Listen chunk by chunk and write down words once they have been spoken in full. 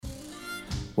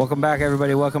Welcome back,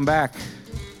 everybody. Welcome back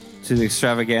to the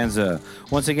extravaganza.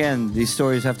 Once again, these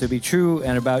stories have to be true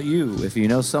and about you. If you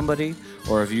know somebody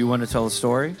or if you want to tell a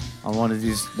story on one of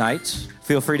these nights,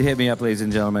 feel free to hit me up, ladies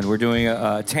and gentlemen. We're doing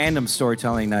a tandem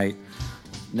storytelling night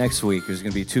next week. There's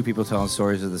going to be two people telling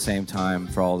stories at the same time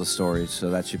for all the stories,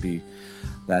 so that should be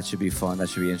fun. That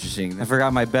should be interesting. I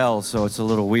forgot my bell, so it's a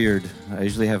little weird. I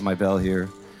usually have my bell here.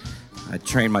 I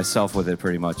train myself with it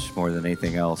pretty much more than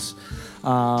anything else.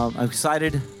 I'm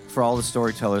excited for all the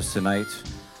storytellers tonight.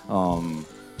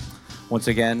 Once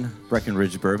again,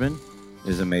 Breckenridge Bourbon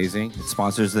is amazing. It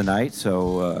sponsors the night,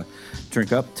 so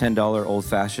drink up. $10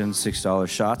 old-fashioned, $6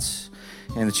 shots.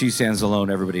 And the cheese sands alone,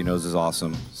 everybody knows is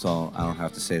awesome, so I don't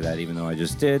have to say that, even though I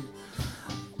just did.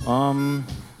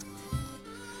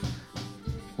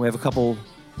 We have a couple,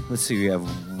 let's see, we have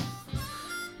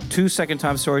 2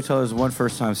 second-time storytellers, 1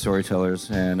 first-time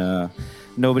storytellers, and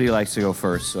nobody likes to go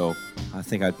first, so I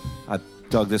think I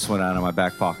dug this one out of my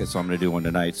back pocket, so I'm going to do one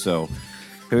tonight. So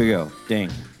here we go.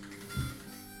 Ding.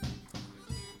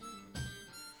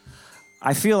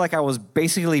 I feel like I was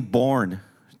basically born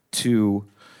to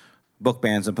book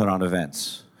bands and put on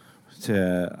events.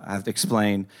 I have to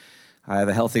explain, I have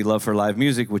a healthy love for live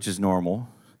music, which is normal,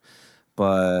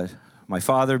 but my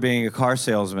father being a car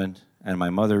salesman and my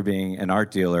mother being an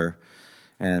art dealer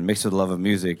and mixed with a love of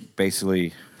music,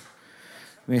 basically,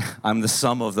 I'm the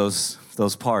sum of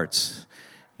those parts,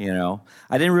 you know.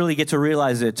 I didn't really get to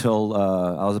realize it till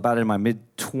I was about in my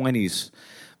mid-20s,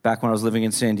 back when I was living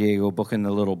in San Diego, booking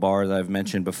the little bar that I've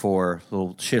mentioned before, a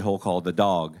little shithole called The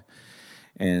Dog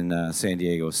in San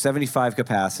Diego. 75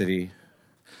 capacity,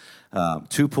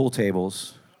 2 pool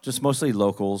tables, just mostly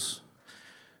locals,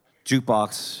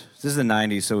 jukebox. This is the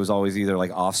 90s, so it was always either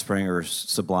like Offspring or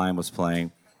Sublime was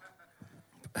playing.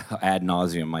 Ad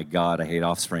nauseum. My God, I hate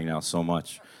Offspring now so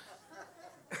much.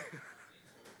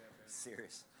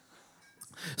 Serious.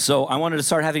 So I wanted to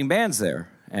start having bands there,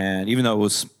 and even though it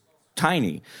was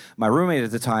tiny, my roommate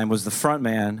at the time was the front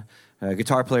man,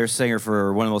 guitar player, singer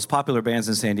for one of the most popular bands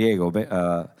in San Diego,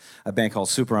 a band called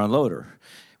Super Unloader.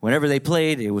 Whenever they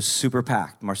played, it was super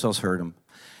packed. Marcel's heard them,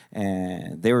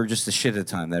 and they were just the shit at the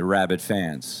time. They had rabid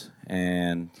fans,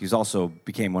 and he's also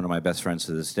became one of my best friends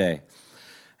to this day.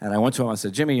 And I went to him, I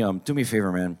said, Jimmy, do me a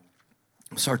favor, man.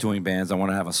 Start doing bands. I want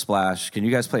to have a splash. Can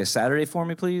you guys play a Saturday for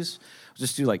me, please? I'll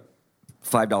just do like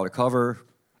 $5 cover.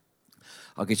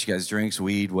 I'll get you guys drinks,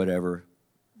 weed, whatever.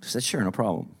 I said, sure, no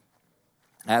problem.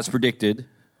 As predicted,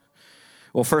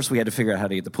 well, first we had to figure out how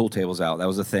to get the pool tables out. That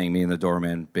was the thing, me and the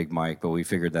doorman, Big Mike, but we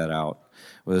figured that out.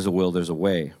 Well, there's a will, there's a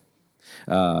way.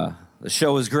 The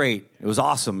show was great. It was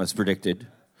awesome, as predicted.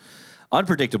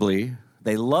 Unpredictably,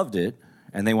 they loved it.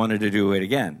 And they wanted to do it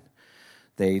again.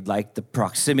 They liked the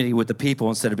proximity with the people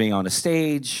instead of being on a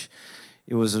stage.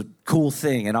 It was a cool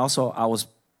thing. And also, I was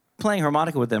playing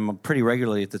harmonica with them pretty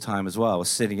regularly at the time as well. I was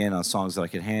sitting in on songs that I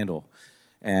could handle.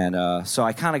 And so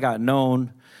I kind of got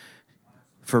known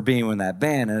for being in that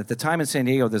band. And at the time in San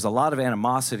Diego, there's a lot of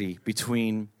animosity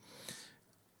between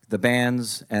the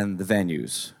bands and the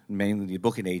venues, mainly the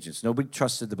booking agents. Nobody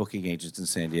trusted the booking agents in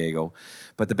San Diego.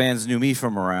 But the bands knew me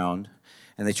from around.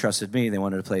 And they trusted me. They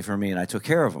wanted to play for me, and I took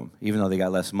care of them, even though they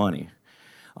got less money.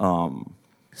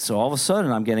 So all of a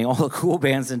sudden, I'm getting all the cool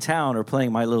bands in town are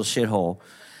playing my little shithole.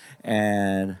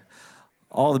 And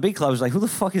all the big clubs are like, who the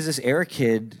fuck is this Eric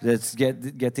kid that's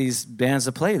get these bands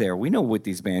to play there? We know what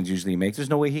these bands usually make. There's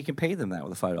no way he can pay them that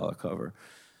with a $5 cover.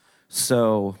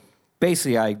 So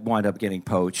basically, I wind up getting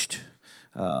poached.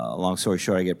 Long story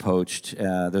short, I get poached.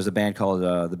 There's a band called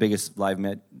the biggest live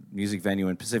music venue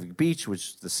in Pacific Beach, which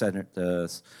is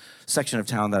the section of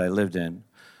town that I lived in.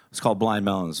 It's called Blind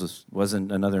Melons. It wasn't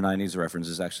another 90s reference.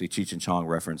 It's actually Cheech and Chong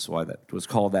reference, why that was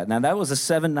called that. Now, that was a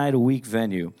 7-night-a-week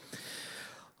venue.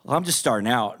 Well, I'm just starting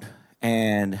out,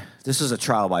 and this is a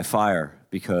trial by fire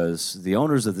because the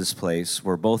owners of this place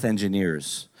were both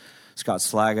engineers. Scott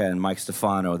Slaga and Mike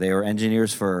Stefano. They were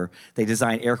engineers they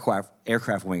designed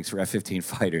aircraft wings for F-15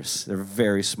 fighters. They're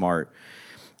very smart.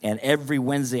 And every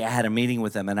Wednesday I had a meeting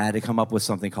with them, and I had to come up with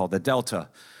something called the Delta,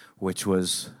 which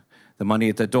was the money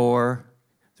at the door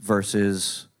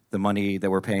versus the money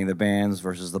that we're paying the bands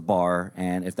versus the bar.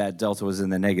 And if that Delta was in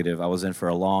the negative, I was in for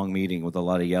a long meeting with a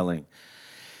lot of yelling.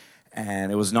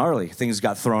 And it was gnarly. Things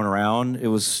got thrown around. It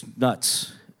was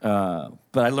nuts. But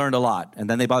I learned a lot. And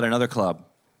then they bought another club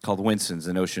called Winston's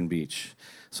in Ocean Beach.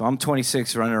 So I'm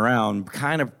 26 running around,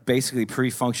 kind of basically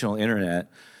pre-functional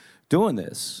internet, doing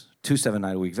this. 2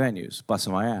 7-night-a-week venues,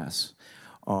 busting my ass.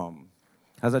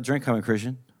 How's that drink coming,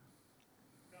 Christian?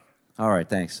 All right,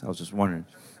 thanks. I was just wondering.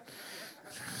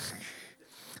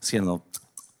 It's getting a little,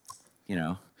 you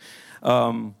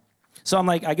know. So I'm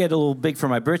like, I get a little big for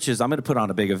my britches. I'm going to put on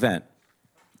a big event,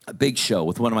 a big show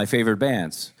with one of my favorite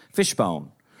bands,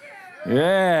 Fishbone.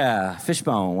 Yeah,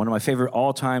 Fishbone, one of my favorite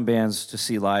all-time bands to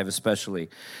see live especially.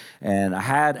 And I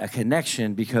had a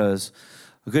connection because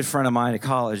a good friend of mine at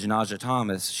college, Naja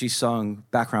Thomas, she sung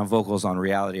background vocals on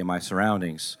Reality of My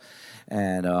Surroundings.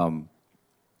 And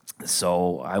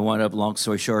so I wound up, long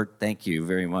story short, thank you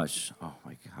very much. Oh,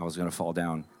 my God, I was going to fall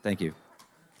down. Thank you.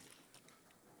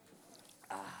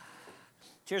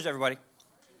 Cheers, everybody.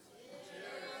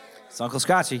 It's Uncle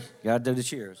Scotchy. You got to do the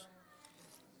cheers.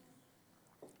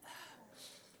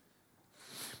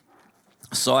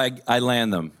 So I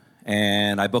land them,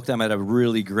 and I booked them at a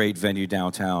really great venue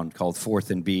downtown called 4th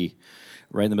and B,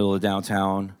 right in the middle of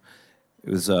downtown. It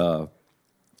was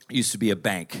used to be a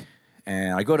bank,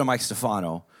 and I go to Mike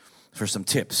Stefano for some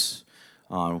tips.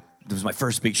 It was my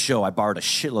first big show. I borrowed a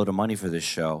shitload of money for this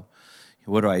show.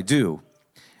 What do?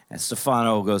 And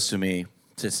Stefano goes to me,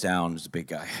 sits down, he's a big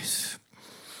guy.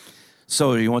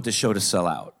 So do you want this show to sell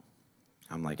out?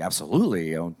 I'm like,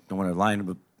 absolutely. I don't want to line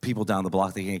with people down the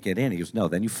block that can't get in. He goes, no,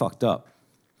 then you fucked up.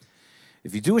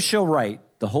 If you do a show right,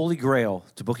 the holy grail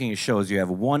to booking a show is you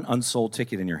have one unsold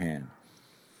ticket in your hand.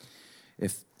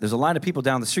 If there's a line of people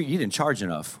down the street, you didn't charge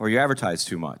enough or you advertised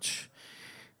too much.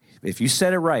 If you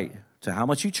set it right to how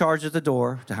much you charge at the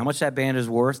door, to how much that band is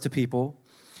worth to people,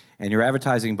 and your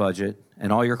advertising budget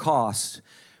and all your costs,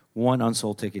 one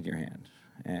unsold ticket in your hand.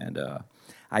 And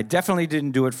I definitely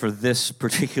didn't do it for this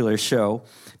particular show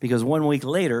because 1 week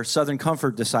later, Southern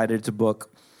Comfort decided to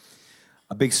book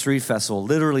a big street festival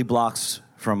literally blocks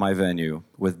from my venue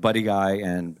with Buddy Guy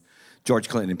and George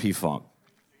Clinton and P-Funk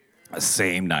the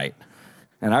same night.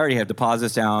 And I already have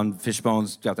deposits down.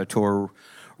 Fishbone's got their tour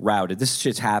routed. This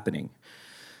shit's happening.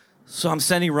 So I'm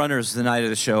sending runners the night of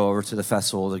the show over to the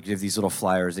festival to give these little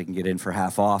flyers they can get in for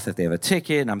half off if they have a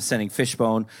ticket. And I'm sending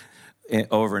Fishbone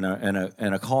over in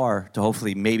a car to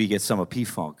hopefully maybe get some of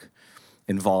P-Funk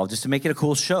involved just to make it a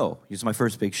cool show. It's my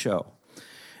first big show.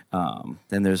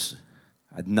 Then there's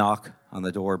a knock on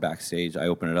the door backstage. I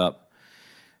open it up.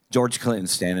 George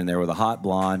Clinton's standing there with a hot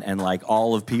blonde, and like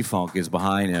all of P-Funk is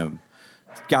behind him.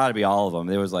 It's got to be all of them.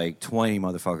 There was like 20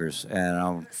 motherfuckers, and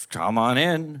I'm, come on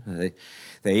in.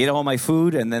 They ate all my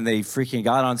food, and then they freaking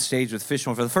got on stage with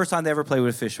Fishbone for the first time they ever played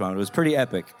with Fishbone. It was pretty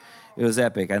epic. It was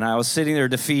epic, and I was sitting there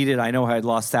defeated. I know I had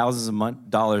lost thousands of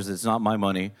dollars. It's not my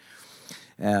money,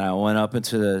 and I went up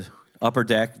into the upper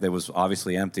deck that was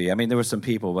obviously empty. I mean, there were some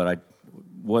people, but I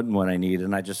wasn't what I needed,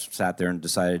 and I just sat there and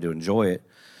decided to enjoy it.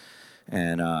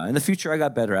 And in the future, I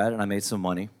got better at it, and I made some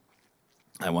money.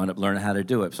 I wound up learning how to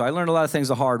do it. So I learned a lot of things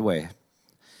the hard way.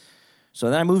 So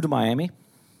then I moved to Miami,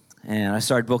 and I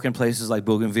started booking places like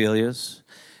Bougainvillea's.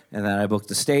 And then I booked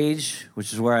the Stage,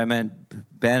 which is where I met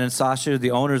Ben and Sasha,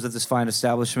 the owners of this fine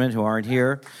establishment who aren't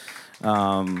here.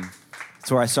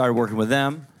 That's where I started working with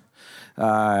them.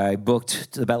 I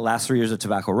booked the last 3 years of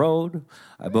Tobacco Road.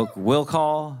 I booked Will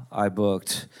Call. I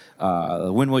booked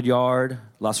Wynwood Yard,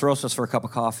 Las Rosas for a cup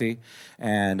of coffee.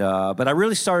 And but I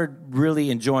really started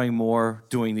enjoying more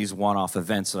doing these one-off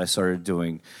events that I started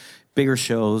doing. Bigger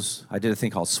shows. I did a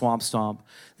thing called Swamp Stomp.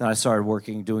 Then I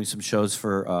started doing some shows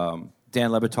for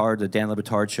Dan Le Batard, the Dan Le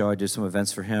Batard Show. I did some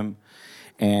events for him.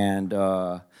 And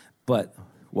but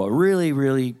what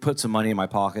really put some money in my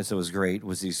pockets that was great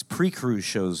was these pre-cruise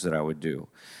shows that I would do.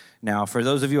 Now, for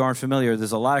those of you who aren't familiar,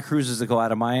 there's a lot of cruises that go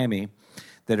out of Miami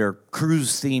that are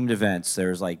cruise-themed events.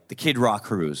 There's like the Kid Rock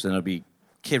cruise, and it'll be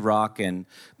Kid Rock and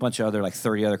a bunch of other, like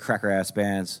 30 other cracker-ass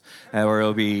bands. Or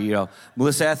it'll be,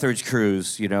 Melissa Etheridge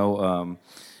cruise,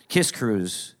 Kiss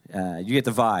cruise. You get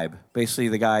the vibe. Basically,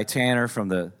 the guy, Tanner, from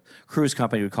the cruise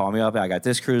company would call me up. I got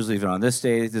this cruise leaving on this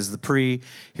day. This is the pre.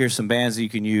 Here's some bands that you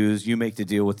can use. You make the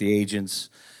deal with the agents,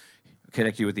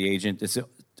 connect you with the agent. It's the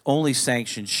only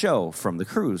sanctioned show from the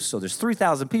cruise. So there's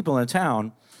 3,000 people in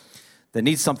town that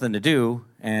need something to do,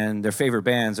 and their favorite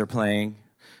bands are playing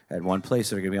at one place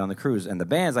that are going to be on the cruise. And the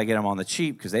bands, I get them on the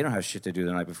cheap because they don't have shit to do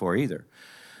the night before either.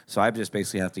 So I just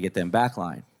basically have to get them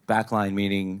backline. Backline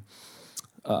meaning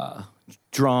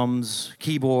drums,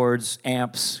 keyboards,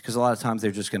 amps, because a lot of times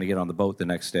they're just going to get on the boat the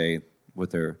next day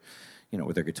with their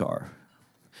guitar.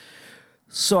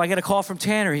 So I get a call from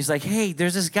Tanner. He's like, hey,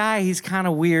 there's this guy. He's kind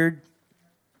of weird.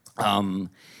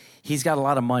 He's got a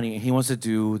lot of money, and he wants to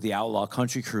do the Outlaw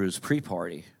Country Cruise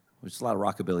pre-party, which is a lot of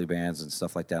rockabilly bands and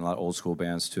stuff like that, and a lot of old school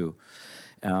bands too.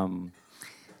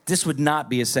 This would not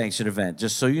be a sanctioned event,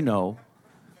 just so you know,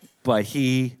 but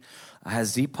he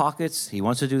has deep pockets. He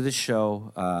wants to do this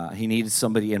show. He needed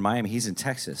somebody in Miami. He's in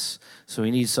Texas, so he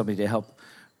needs somebody to help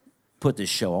put this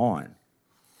show on.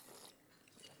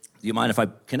 Do you mind if I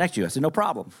connect you? I said, no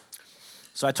problem.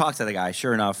 So I talked to the guy.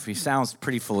 Sure enough, he sounds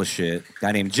pretty full of shit.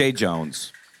 Guy named Jay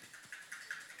Jones.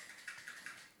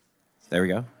 There we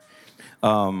go.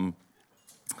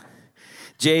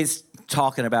 Jay's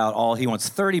talking about he wants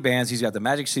 30 bands. He's got the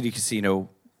Magic City Casino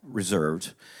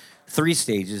reserved. 3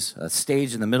 stages, a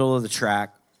stage in the middle of the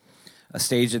track, a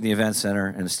stage in the event center,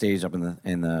 and a stage up in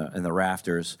the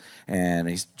rafters. And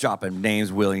he's dropping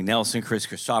names. Willie Nelson, Chris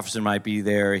Christopherson might be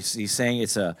there. He's saying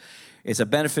it's a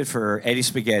benefit for Eddie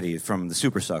Spaghetti from the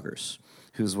Super Suckers,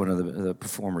 who's one of the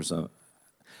performers at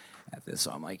this.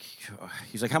 So I'm like,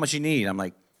 he's like, how much you need? I'm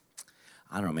like,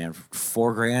 I don't know, man,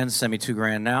 $4,000, send me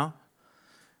 $2,000 now.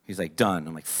 He's like, done.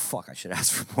 I'm like, fuck, I should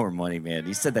ask for more money, man.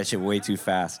 He said that shit way too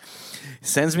fast. He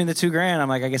sends me the $2,000. I'm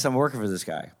like, I guess I'm working for this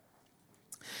guy.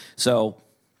 So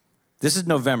this is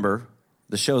November.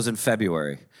 The show's in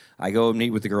February. I go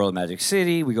meet with the girl at Magic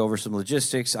City. We go over some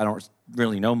logistics. I don't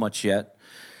really know much yet.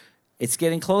 It's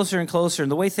getting closer and closer.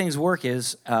 And the way things work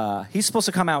is he's supposed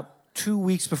to come out 2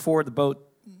 weeks before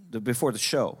before the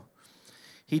show.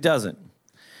 He doesn't.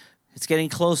 It's getting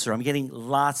closer. I'm getting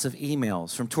lots of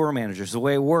emails from tour managers. The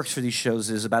way it works for these shows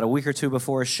is about a week or two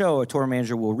before a show, a tour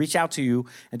manager will reach out to you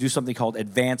and do something called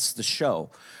advance the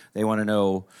show. They want to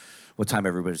know what time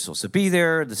everybody's supposed to be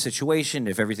there, the situation,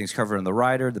 if everything's covered on the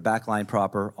rider, the back line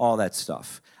proper, all that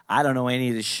stuff. I don't know any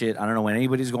of this shit. I don't know when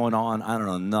anybody's going on. I don't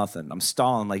know nothing. I'm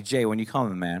stalling like, Jay, when you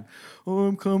coming, man? Oh,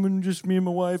 I'm coming, just me and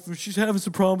my wife. If she's having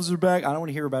some problems with her back, I don't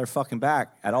want to hear about her fucking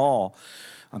back at all.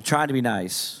 I'm trying to be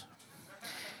nice.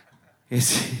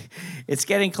 It's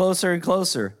getting closer and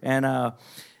closer. And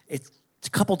it's a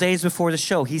couple days before the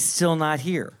show. He's still not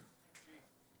here.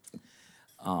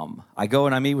 I go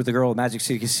and I meet with the girl at Magic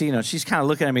City Casino. She's kind of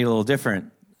looking at me a little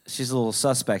different. She's a little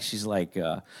suspect. She's like,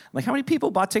 I'm like, how many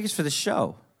people bought tickets for the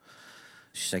show?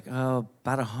 She's like, about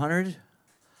 100.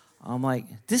 I'm like,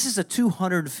 this is a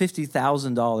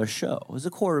 $250,000 show. It was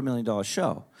a $250,000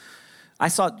 show.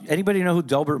 Anybody know who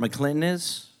Delbert McClinton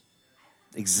is?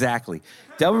 Exactly.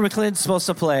 Delbert McClinton's supposed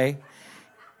to play.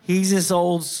 He's this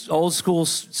old school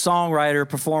songwriter,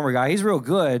 performer guy. He's real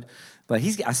good, but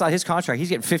I saw his contract. He's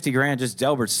getting $50,000. Just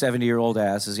Delbert's 70-year-old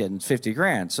ass is getting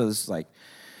 $50,000. So there's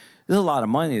a lot of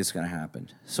money that's going to happen.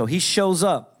 So he shows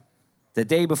up the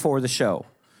day before the show,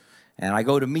 and I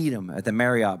go to meet him at the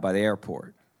Marriott by the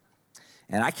airport.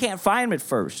 And I can't find him at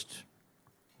first.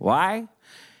 Why?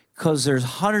 Because there's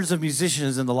hundreds of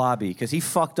musicians in the lobby because he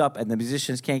fucked up and the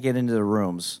musicians can't get into the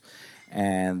rooms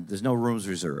and there's no rooms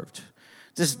reserved.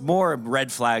 Just more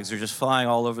red flags are just flying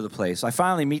all over the place. I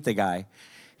finally meet the guy.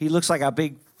 He looks like a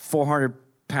big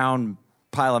 400-pound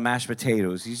pile of mashed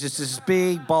potatoes. He's just this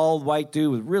big, bald, white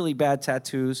dude with really bad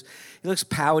tattoos. He looks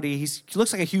pouty. He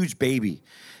looks like a huge baby.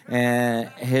 And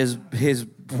his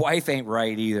wife ain't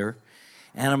right either.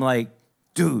 And I'm like,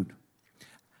 dude,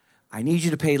 I need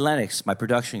you to pay Lennox, my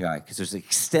production guy, because there's an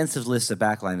extensive list of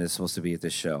backline that's supposed to be at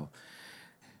this show.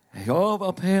 I go,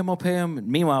 I'll pay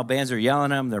him. Meanwhile, bands are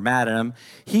yelling at him. They're mad at him.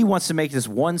 He wants to make this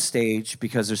one stage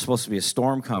because there's supposed to be a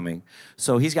storm coming.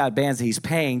 So he's got bands that he's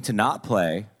paying to not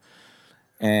play,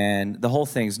 and the whole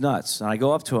thing's nuts. And I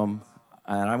go up to him,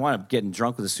 and I wind up getting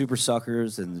drunk with the Super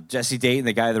Suckers and Jesse Dayton,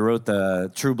 the guy that wrote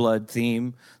the True Blood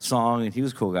theme song, and he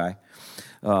was a cool guy.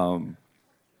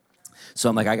 So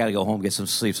I'm like, I got to go home, get some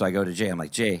sleep. So I go to Jay. I'm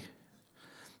like, Jay,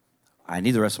 I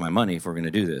need the rest of my money if we're going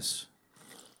to do this.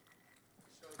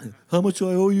 How much do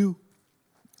I owe you?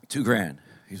 $2,000.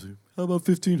 He's like, how about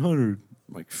 $1,500? I'm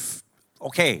like,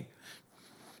 okay,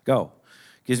 go.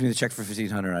 Gives me the check for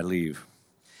 $1,500. I leave.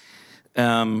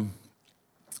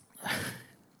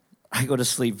 I go to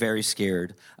sleep very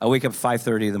scared. I wake up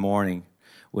 5:30 in the morning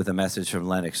with a message from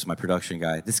Lennox, my production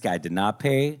guy. This guy did not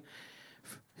pay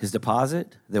his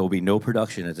deposit. There will be no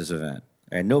production at this event.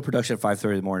 And no production at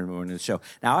 5:30 in the morning of the show.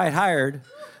 Now, I had hired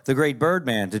the great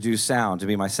Birdman to do sound, to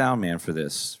be my sound man for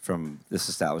this, from this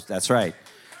establishment. That's right.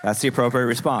 That's the appropriate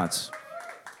response.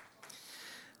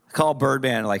 I call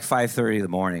Birdman at like 5:30 in the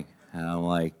morning, and I'm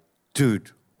like,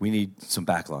 dude, we need some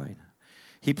backline.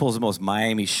 He pulls the most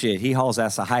Miami shit. He hauls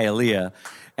ass to Hialeah,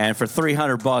 and for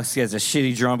 $300, he has a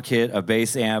shitty drum kit, a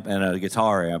bass amp, and a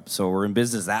guitar amp. So we're in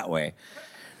business that way.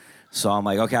 So I'm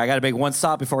like, okay, I got to make one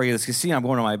stop before I get to this casino. I'm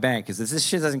going to my bank, because if this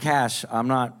shit doesn't cash, I'm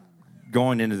not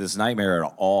going into this nightmare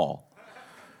at all.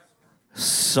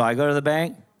 So I go to the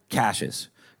bank, cashes.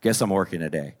 Guess I'm working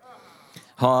today.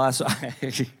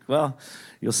 Well,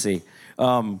 you'll see.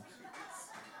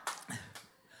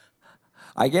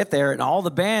 I get there, and all the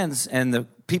bands and the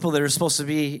people that are supposed to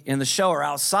be in the show are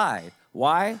outside.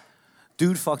 Why?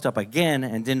 Dude fucked up again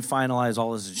and didn't finalize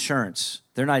all his insurance.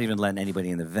 They're not even letting anybody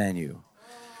in the venue.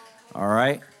 All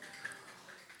right?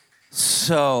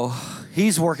 So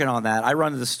he's working on that. I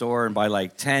run to the store and buy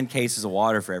like 10 cases of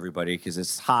water for everybody because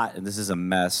it's hot and this is a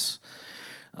mess.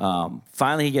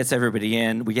 Finally, he gets everybody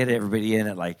in. We get everybody in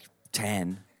at like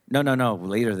 10. No,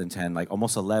 later than 10, like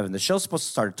almost 11. The show's supposed to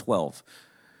start at 12.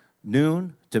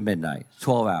 Noon to midnight,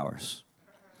 12 hours.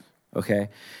 Okay?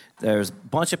 There's a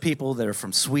bunch of people that are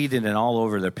from Sweden and all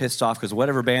over. They're pissed off because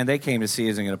whatever band they came to see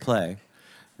isn't going to play.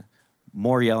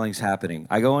 More yelling's happening.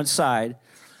 I go inside.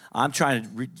 I'm trying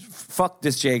to fuck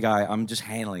this Jay guy. I'm just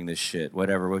handling this shit,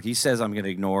 whatever. What he says I'm going to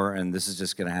ignore, and this is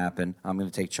just going to happen. I'm going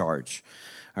to take charge.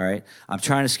 All right? I'm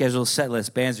trying to schedule a set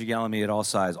list. Bands are yelling at me at all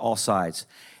sides.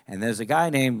 And there's a guy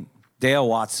named Dale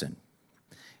Watson.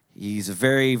 He's a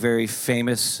very, very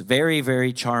famous, very,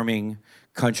 very charming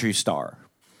country star.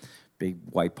 Big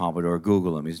white pompadour.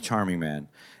 Google him. He's a charming man.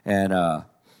 And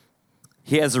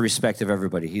he has the respect of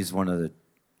everybody. He's one of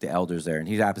the elders there. And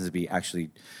he happens to be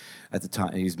actually, at the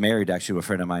time, he's married actually to a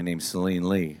friend of mine named Celine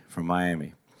Lee from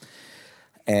Miami.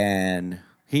 And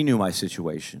he knew my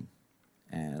situation.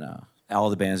 And all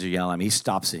the bands are yelling at me. He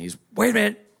stops it. He's, wait a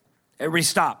minute. Everybody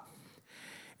stop.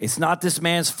 It's not this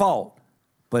man's fault.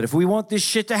 But if we want this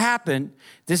shit to happen,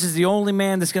 this is the only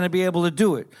man that's going to be able to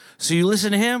do it. So you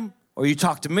listen to him or you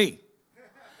talk to me.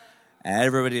 And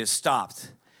everybody has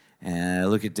stopped. And I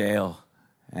look at Dale,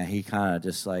 and he kind of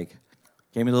just like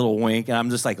gave me a little wink, and I'm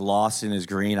just like lost in his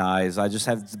green eyes. I just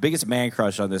have the biggest man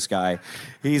crush on this guy.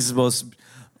 He's the most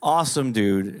awesome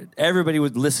dude. Everybody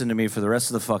would listen to me for the rest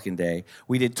of the fucking day.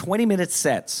 We did 20-minute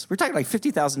sets. We're talking like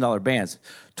 $50,000 bands.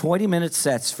 20-minute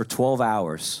sets for 12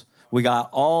 hours. We got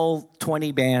all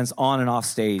 20 bands on and off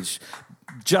stage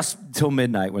just till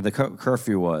midnight when the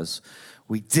curfew was.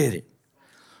 We did it.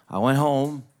 I went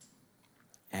home,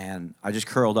 and I just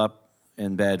curled up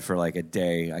in bed for like a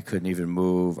day. I couldn't even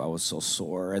move. I was so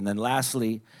sore. And then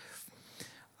lastly,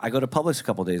 I go to Publix a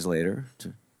couple days later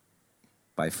to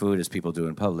buy food, as people do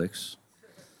in Publix.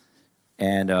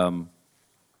 And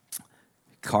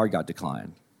card got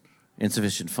declined.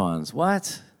 Insufficient funds.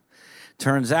 What?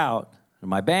 Turns out, in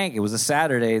my bank, it was a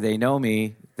Saturday. They know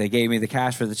me. They gave me the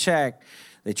cash for the check.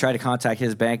 They tried to contact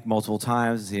his bank multiple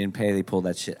times. He didn't pay. They pulled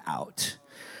that shit out.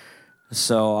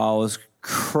 So I was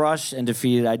crushed and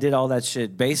defeated. I did all that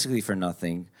shit basically for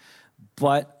nothing.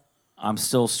 But I'm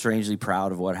still strangely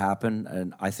proud of what happened.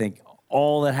 And I think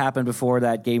all that happened before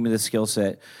that gave me the skill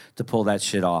set to pull that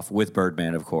shit off, with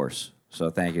Birdman, of course.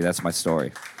 So thank you. That's my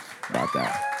story about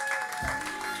that.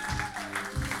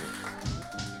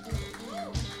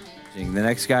 The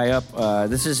next guy up,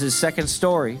 this is his second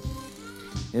story.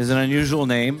 He has an unusual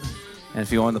name. And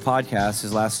if you go on the podcast,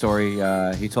 his last story,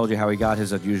 he told you how he got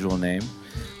his unusual name.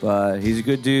 But he's a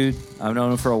good dude. I've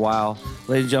known him for a while.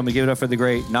 Ladies and gentlemen, give it up for the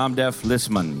great Namdev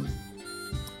Lisman.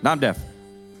 Namdev.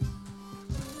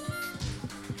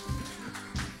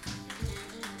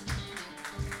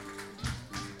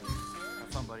 Have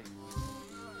fun, buddy.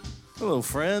 Hello,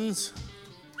 friends.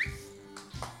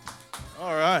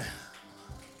 All right.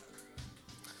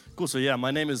 Cool. So, yeah, my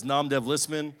name is Namdev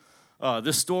Lisman.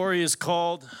 This story is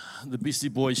called The Beastie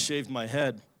Boys Shaved My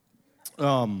Head.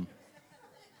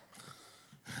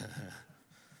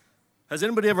 Has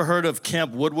anybody ever heard of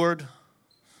Camp Woodward?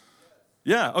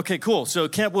 Yeah, okay, cool. So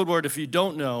Camp Woodward, if you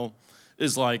don't know,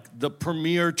 is like the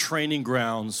premier training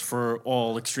grounds for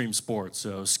all extreme sports.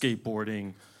 So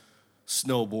skateboarding,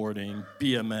 snowboarding,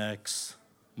 BMX,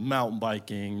 mountain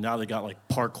biking. Now they got like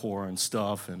parkour and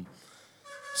stuff. And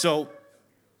so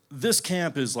this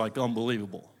camp is like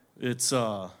unbelievable. It's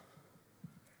got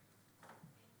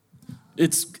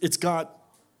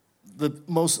the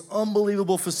most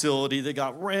unbelievable facility. They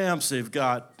got ramps. They've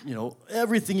got,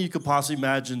 everything you could possibly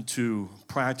imagine to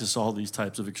practice all these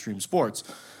types of extreme sports.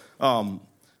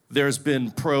 There's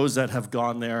been pros that have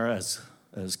gone there as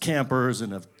campers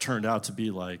and have turned out to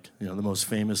be like, the most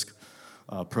famous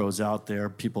pros out there.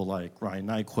 People like Ryan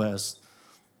Nyquist,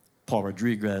 Paul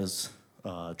Rodriguez,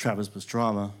 Travis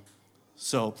Pastrana.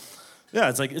 So,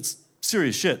 yeah, it's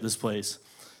serious shit, this place.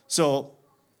 So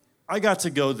I got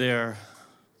to go there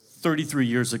 33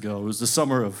 years ago. It was the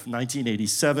summer of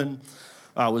 1987.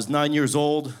 I was 9 years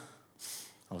old.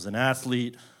 I was an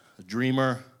athlete, a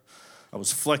dreamer. I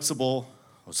was flexible.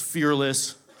 I was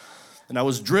fearless. And I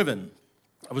was driven.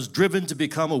 I was driven to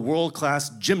become a world-class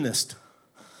gymnast.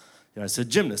 Yeah, I said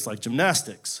gymnast, like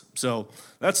gymnastics. So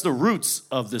that's the roots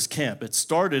of this camp. It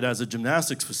started as a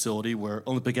gymnastics facility where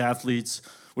Olympic athletes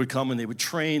would come and they would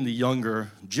train the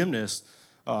younger gymnasts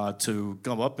to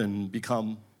come up and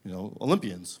become,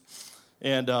 Olympians.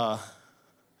 And I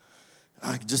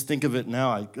just think of it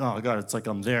now. Oh God, it's like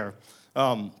I'm there.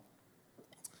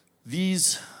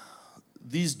 These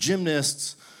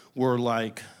gymnasts were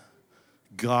like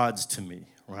gods to me,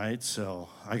 right? So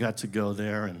I got to go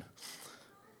there, and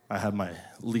I had my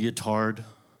leotard,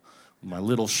 my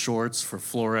little shorts for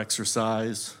floor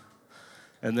exercise.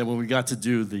 And then when we got to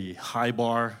do the high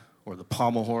bar or the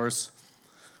pommel horse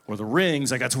or the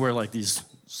rings, I got to wear like these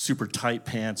super tight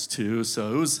pants too.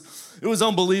 So it was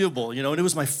unbelievable, and it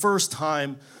was my first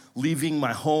time leaving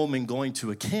my home and going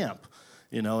to a camp,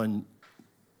 and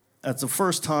that's the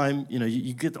first time,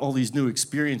 you get all these new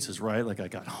experiences, right? Like I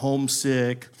got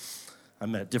homesick, I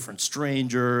met different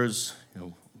strangers,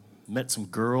 met some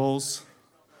girls,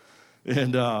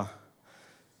 and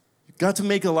got to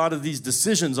make a lot of these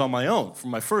decisions on my own for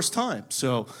my first time.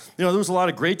 So, there was a lot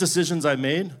of great decisions I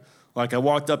made. Like I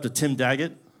walked up to Tim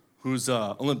Daggett, who's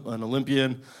an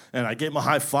Olympian, and I gave him a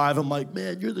high five. I'm like,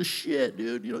 man, you're the shit,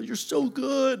 dude. You're so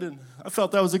good. And I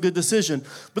felt that was a good decision.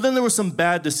 But then there were some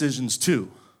bad decisions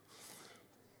too.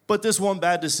 But this one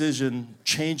bad decision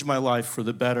changed my life for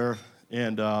the better,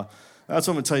 and that's what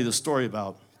I'm going to tell you the story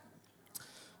about.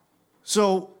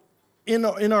 So in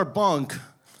our bunk,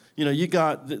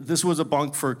 this was a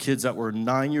bunk for kids that were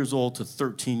 9 years old to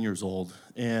 13 years old,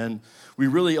 and we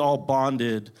really all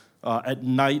bonded at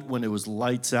night when it was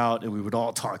lights out, and we would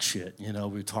all talk shit. We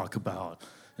would talk about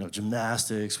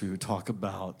gymnastics, we would talk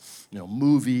about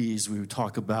movies, we would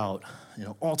talk about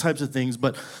all types of things,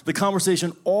 but the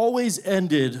conversation always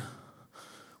ended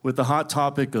with the hot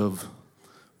topic of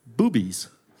boobies.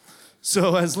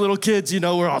 So as little kids,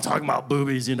 we're all talking about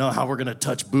boobies, how we're gonna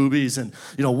touch boobies, and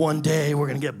one day we're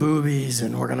gonna get boobies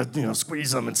and we're gonna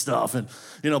squeeze them and stuff, and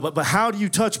but how do you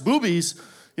touch boobies?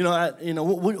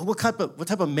 What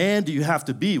type of man do you have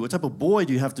to be? What type of boy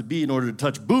do you have to be in order to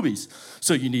touch boobies?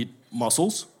 So you need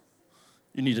muscles,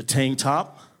 you need a tank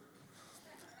top,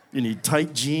 you need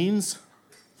tight jeans,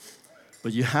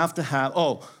 but you have to have,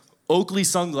 Oakley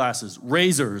sunglasses,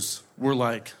 razors were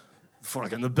like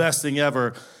fucking the best thing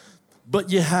ever, but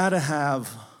you had to have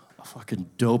a fucking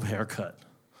dope haircut.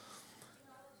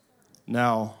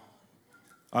 Now,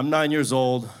 I'm 9 years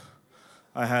old,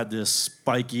 I had this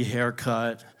spiky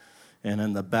haircut, and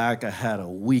in the back I had a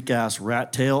weak-ass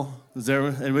rat tail.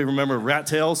 Anybody remember rat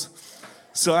tails?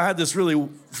 So I had this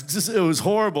it was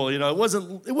horrible, It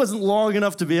wasn't long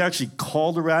enough to be actually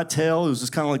called a rat tail. It was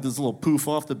just kind of like this little poof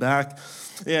off the back.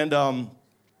 And,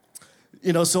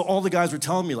 so all the guys were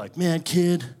telling me, like, man,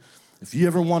 kid, if you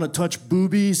ever want to touch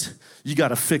boobies, you got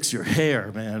to fix your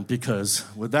hair, man, because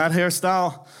with that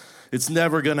hairstyle, it's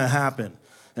never going to happen.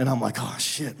 And I'm like, oh,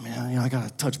 shit, man, I got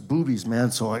to touch boobies,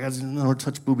 man. So I got to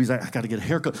touch boobies. I got to get a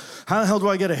haircut. How the hell do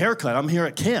I get a haircut? I'm here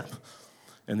at camp.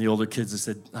 And the older kids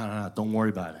said, no, don't worry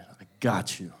about it. I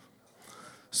got you.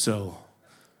 So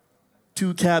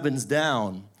 2 cabins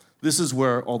down, this is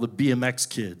where all the BMX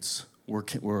kids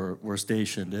were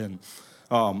stationed. And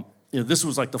this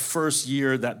was like the first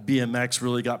year that BMX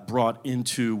really got brought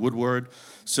into Woodward.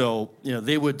 So,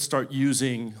 they would start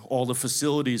using all the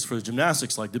facilities for the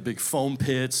gymnastics, like the big foam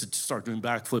pits, to start doing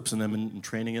backflips in them and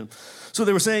training them. So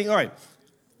they were saying, all right,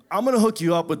 I'm going to hook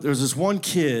you up, but there's this one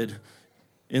kid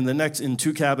in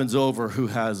 2 cabins over who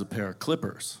has a pair of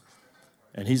clippers,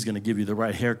 and he's going to give you the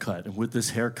right haircut. And with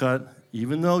this haircut,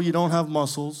 even though you don't have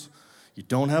muscles, you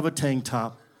don't have a tank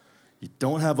top, you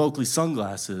don't have Oakley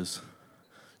sunglasses,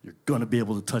 you're going to be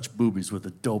able to touch boobies with a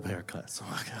dope haircut. So,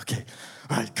 okay,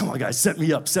 all right, come on, guys, set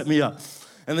me up.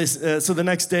 And so the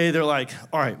next day, they're like,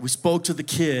 all right, we spoke to the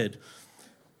kid.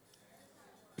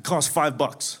 It cost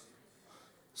 $5.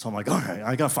 So I'm like, all right,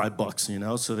 I got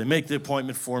 $5, So they make the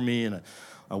appointment for me, and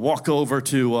I walk over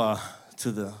to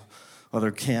the other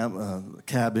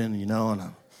cabin, and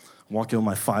I'm walking with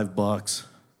my $5.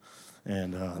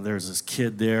 And there's this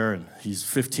kid there, and he's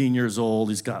 15 years old.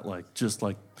 He's got just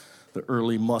like the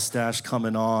early mustache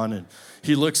coming on, and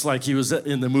he looks like he was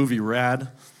in the movie Rad.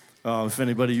 If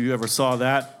anybody you ever saw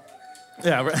that,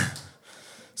 yeah.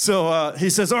 So he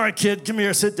says, "All right, kid, come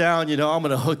here, sit down. I'm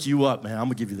gonna hook you up, man. I'm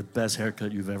gonna give you the best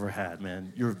haircut you've ever had,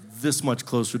 man. You're this much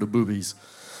closer to boobies."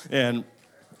 And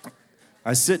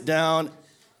I sit down,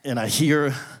 and I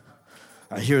hear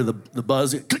the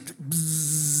buzz, click,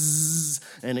 bzzz,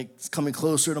 and it's coming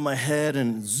closer to my head,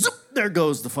 and zoop, there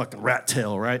goes the fucking rat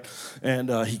tail, right? And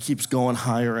he keeps going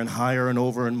higher and higher and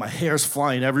over, and my hair's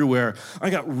flying everywhere. I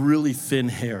got really thin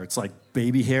hair. It's like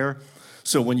baby hair.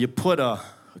 So when you put a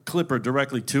clipper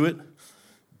directly to it,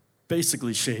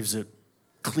 basically shaves it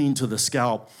clean to the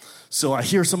scalp. So I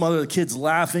hear some other kids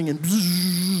laughing, and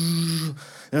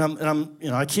I'm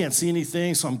I can't see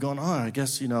anything, so I'm going, I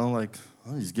guess,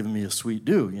 he's giving me a sweet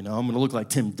do, I'm going to look like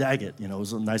Tim Daggett, it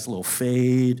was a nice little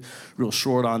fade, real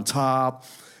short on top,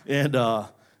 and, the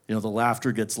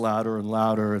laughter gets louder and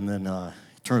louder, and then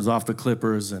he turns off the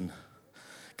clippers and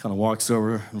kind of walks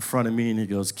over in front of me and he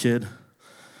goes, "Kid,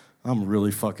 I'm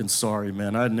really fucking sorry,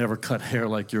 man. I'd never cut hair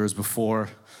like yours before.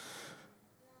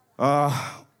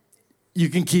 You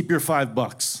can keep your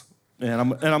 $5, and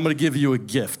I'm gonna give you a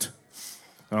gift."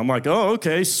 And I'm like, "Oh,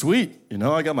 okay, sweet. You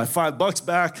know, I got my $5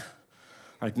 back.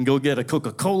 I can go get a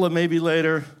Coca-Cola maybe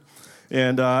later."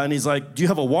 And he's like, "Do you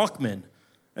have a Walkman?"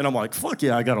 And I'm like, "Fuck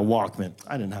yeah, I got a Walkman."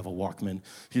 I didn't have a Walkman.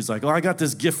 He's like, "Oh, I got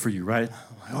this gift for you, right?"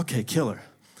 I'm like, "Okay, killer."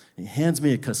 And he hands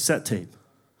me a cassette tape.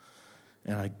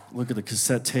 And I look at the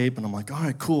cassette tape, and I'm like, "All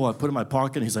right, cool." I put it in my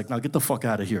pocket, and he's like, "Now get the fuck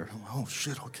out of here." I'm like, "Oh,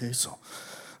 shit, okay." So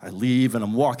I leave, and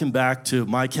I'm walking back to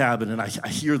my cabin, and I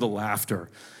hear the laughter.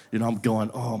 You know, I'm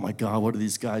going, "Oh, my God, what do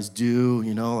these guys do?"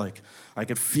 You know, like, I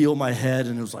could feel my head,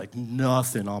 and it was like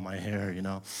nothing on my hair, you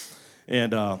know.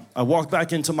 And I walk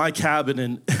back into my cabin,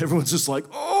 and everyone's just like,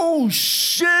 "Oh,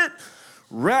 shit,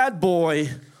 Rad Boy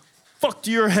fucked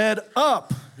your head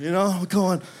up." You know, I'm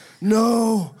going,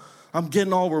 "No." I'm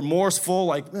getting all remorseful,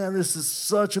 like, "Man, this is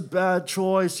such a bad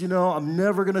choice, you know. I'm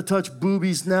never gonna touch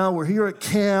boobies now. We're here at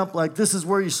camp. Like, this is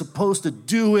where you're supposed to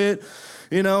do it,"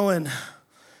 you know, and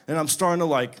I'm starting to,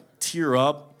 like, tear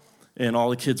up, and all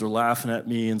the kids are laughing at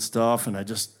me and stuff, and I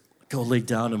just go lay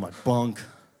down in my bunk.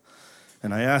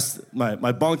 And I asked my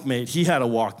bunkmate, he had a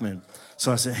Walkman.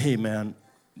 So I said, "Hey, man,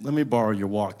 let me borrow your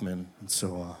Walkman." And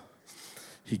so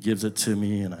he gives it to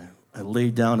me, and I lay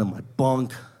down in my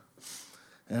bunk,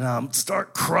 and I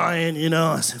start crying, you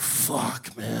know. I said,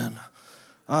 "Fuck, man.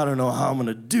 I don't know how I'm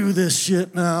gonna do this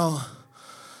shit now."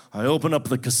 I open up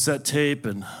the cassette tape,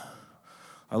 and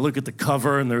I look at the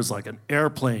cover, and there's like an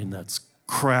airplane that's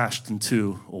crashed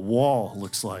into a wall,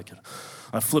 looks like. And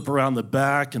I flip around the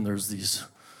back, and there's these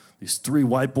 3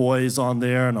 white boys on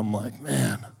there, and I'm like,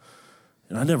 "Man,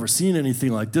 and I've never seen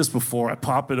anything like this before." I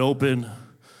pop it open.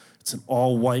 It's an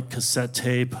all-white cassette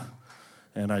tape,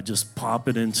 and I just pop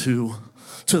it into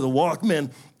the Walkman.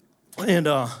 And,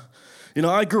 you know,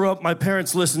 I grew up, my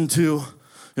parents listened to, you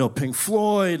know, Pink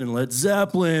Floyd and Led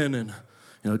Zeppelin and,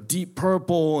 you know, Deep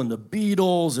Purple and the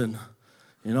Beatles, and,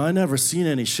 you know, I never seen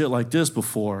any shit like this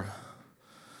before.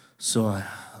 So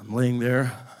I'm laying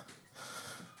there,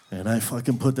 and I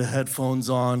fucking put the headphones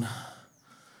on,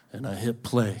 and I hit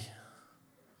play.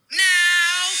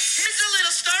 Now, here's a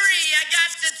little story I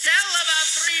got to tell about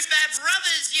 3 bad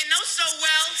brothers you know so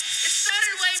well. It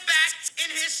started way back in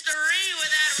history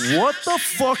with that... What the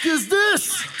fuck is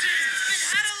this?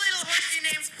 Had a little horsey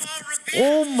named Paul Revere.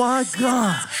 Oh my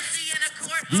God.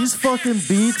 These fucking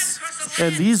beats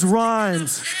and these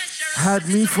rhymes had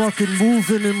me fucking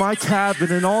moving in my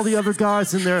cabin, and all the other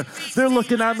guys in there, they're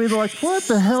looking at me, they're like, "What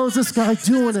the hell is this guy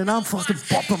doing?" And I'm fucking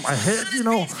bumping my head, you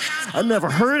know. I never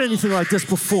heard anything like this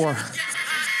before.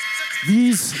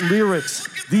 These lyrics,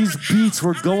 these beats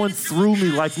were going through me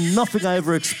like nothing I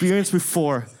ever experienced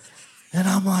before. And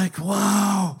I'm like,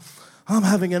 wow, I'm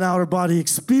having an outer body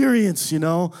experience, you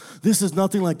know. This is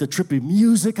nothing like the trippy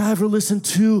music I ever listened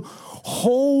to.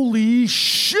 Holy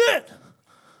shit!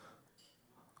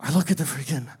 I look at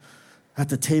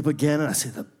the tape again, and I say,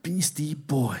 "The Beastie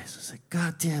Boys." I say,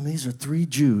 "God damn, these are 3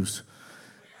 Jews,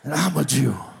 and I'm a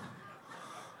Jew.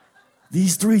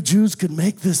 These 3 Jews could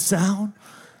make this sound.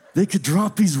 They could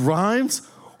drop these rhymes.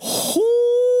 Ooh.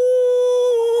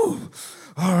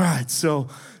 All right, so,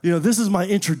 you know, this is my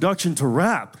introduction to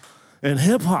rap and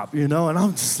hip hop, you know, and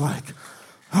I'm just like,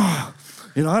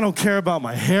 you know, I don't care about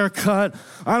my haircut.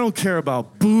 I don't care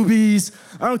about boobies.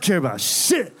 I don't care about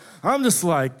shit. I'm just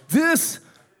like, this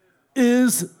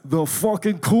is the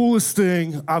fucking coolest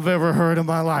thing I've ever heard in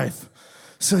my life.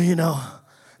 So, you know,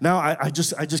 now I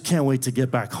just can't wait to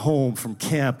get back home from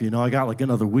camp, you know. I got like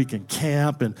another week in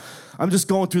camp, and I'm just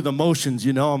going through the motions,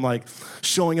 you know. I'm like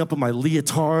showing up in my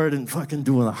leotard and fucking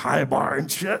doing a high bar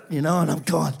and shit, you know, and I'm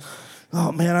going,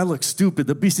 "Oh man, I look stupid.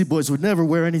 The Beastie Boys would never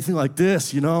wear anything like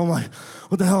this, you know." I'm like,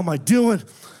 "What the hell am I doing?"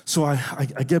 So I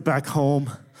get back home,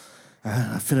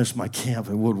 and I finish my camp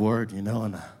at Woodward, you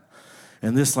know,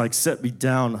 and this like set me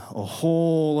down a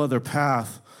whole other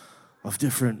path of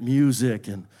different music,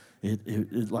 and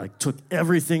it like took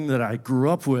everything that I grew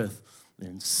up with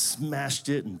and smashed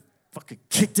it and fucking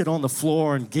kicked it on the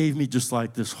floor and gave me just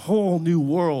like this whole new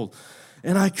world.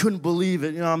 And I couldn't believe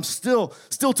it. You know, I'm still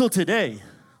till today,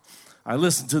 I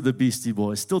listen to the Beastie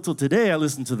Boys. Still till today, I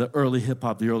listen to the early hip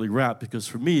hop, the early rap, because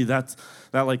for me, that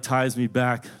like ties me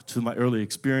back to my early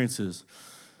experiences.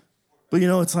 But you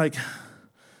know, it's like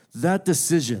that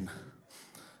decision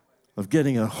of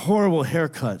getting a horrible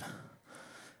haircut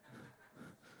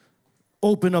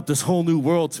opened up this whole new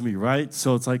world to me, right?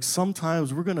 So it's like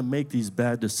sometimes we're gonna make these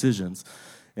bad decisions,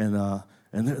 and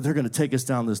they're gonna take us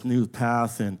down this new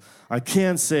path. And I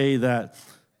can say that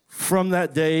from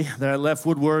that day that I left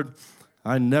Woodward,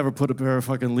 I never put a pair of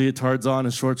fucking leotards on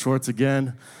and short shorts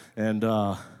again, and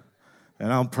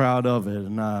I'm proud of it.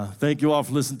 And thank you all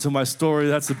for listening to my story.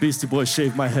 That's the Beastie Boys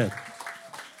Shave My Head.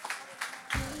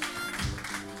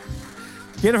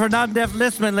 Get it for non-deaf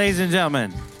listening, ladies and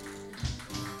gentlemen.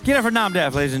 Get it for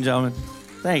non-deaf, ladies and gentlemen.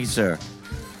 Thank you, sir.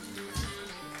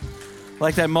 I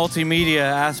like that multimedia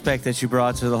aspect that you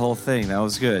brought to the whole thing. That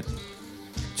was good.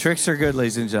 Tricks are good,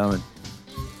 ladies and gentlemen.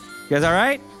 You guys all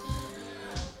right?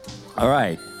 All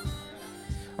right.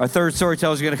 Our third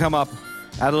storyteller is going to come up,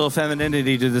 add a little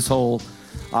femininity to this whole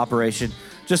operation.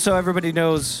 Just so everybody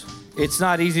knows, it's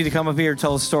not easy to come up here and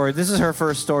tell a story. This is her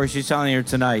first story she's telling here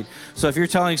tonight. So if you're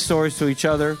telling stories to each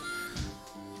other,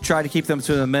 try to keep them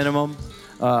to the minimum.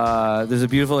 There's a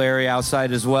beautiful area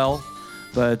outside as well.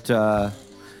 But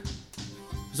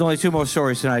there's only 2 more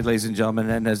stories tonight, ladies and gentlemen.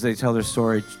 And as they tell their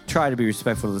story, try to be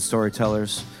respectful of the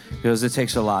storytellers because it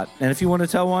takes a lot. And if you want to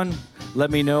tell one, let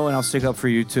me know and I'll stick up for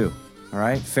you too. All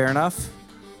right? Fair enough?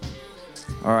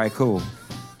 All right, cool.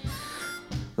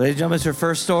 Ladies and gentlemen, it's her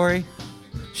first story.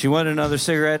 She wanted another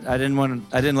cigarette. I didn't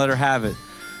let her have it.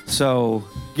 So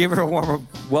give her a warm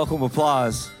welcome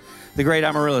applause. The great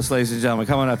Amaryllis, ladies and gentlemen,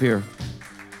 coming up here.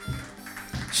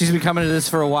 She's been coming to this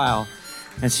for a while,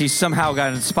 and she somehow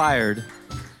got inspired.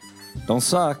 Don't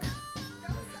suck.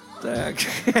 All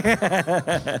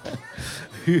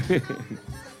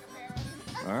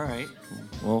right.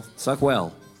 Well, suck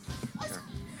well.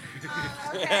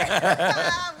 Okay.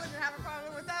 I wouldn't have a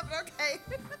problem with that, but okay.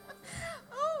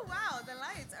 Oh, wow, the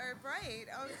lights are bright.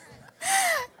 Okay.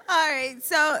 All right,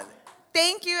 so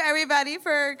thank you, everybody,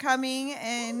 for coming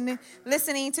and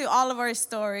listening to all of our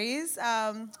stories.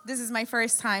 This is my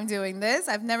first time doing this.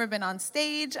 I've never been on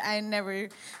stage. I never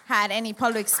had any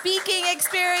public speaking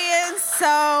experience, so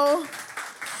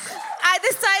I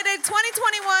decided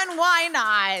 2021, why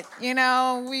not? You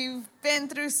know, we've been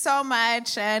through so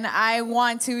much, and I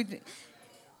want to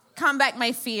combat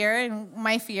my fear, and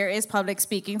my fear is public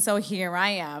speaking, so here I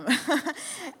am.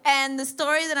 And the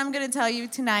story that I'm going to tell you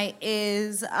tonight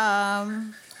is the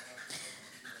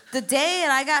day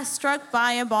that I got struck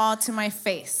by a ball to my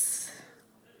face.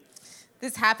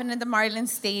 This happened at the Marlins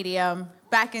Stadium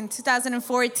back in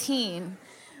 2014,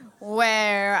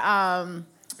 where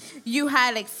you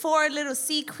had like 4 little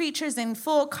sea creatures in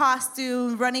full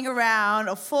costume running around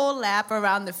a full lap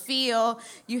around the field.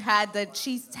 You had the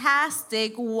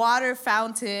cheese-tastic water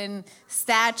fountain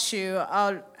statue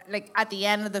like at the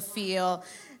end of the field.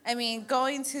 I mean,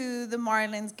 going to the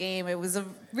Marlins game, it was a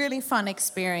really fun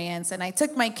experience, and I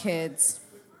took my kids.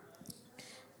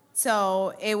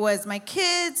 So it was my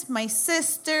kids, my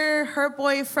sister, her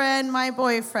boyfriend, my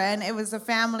boyfriend. It was a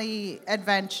family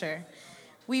adventure.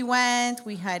 We went,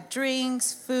 we had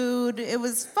drinks, food. It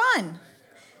was fun.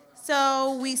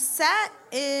 So we sat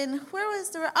in,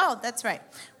 that's right.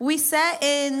 We sat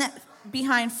in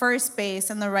behind first base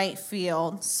in the right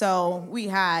field, so we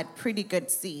had pretty good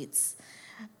seats.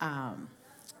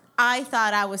 I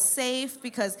thought I was safe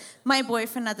because my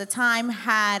boyfriend at the time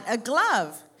had a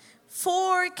glove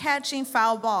for catching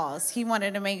foul balls. He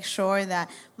wanted to make sure that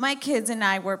my kids and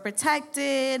I were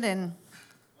protected and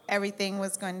everything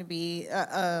was going to be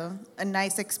a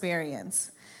nice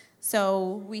experience.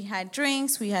 So we had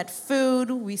drinks, we had food,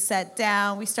 we sat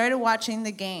down, we started watching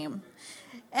the game.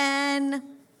 And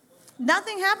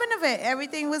nothing happened of it.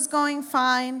 Everything was going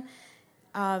fine.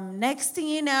 Next thing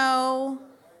you know,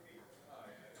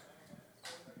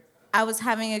 I was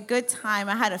having a good time.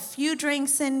 I had a few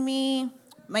drinks in me.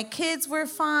 My kids were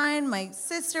fine. My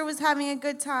sister was having a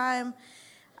good time.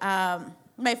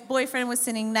 My boyfriend was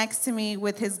sitting next to me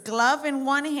with his glove in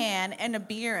one hand and a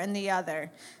beer in the other.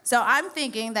 So I'm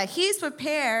thinking that he's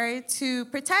prepared to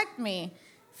protect me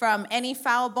from any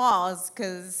foul balls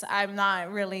because I'm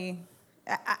not really,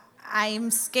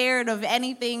 I'm scared of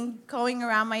anything going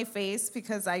around my face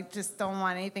because I just don't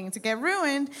want anything to get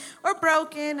ruined or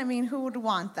broken. I mean, who would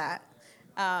want that?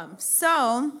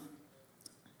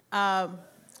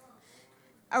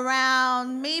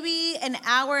 Around maybe an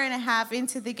hour and a half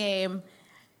into the game,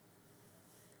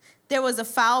 there was a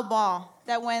foul ball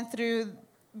that went through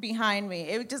behind me.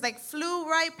 It just like flew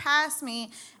right past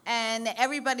me, and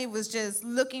everybody was just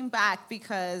looking back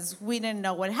because we didn't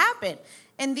know what happened.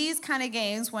 In these kind of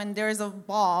games, when there's a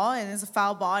ball and it's a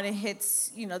foul ball and it hits,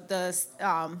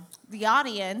 the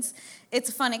audience, it's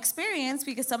a fun experience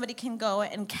because somebody can go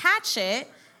and catch it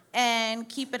and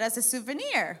keep it as a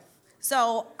souvenir.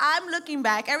 So I'm looking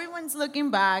back. Everyone's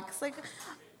looking back. It's like,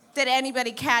 did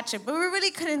anybody catch it? But we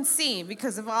really couldn't see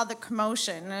because of all the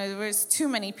commotion. There was too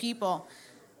many people.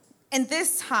 And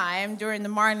this time, during the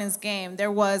Marlins game,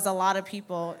 there was a lot of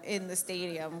people in the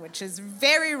stadium, which is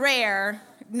very rare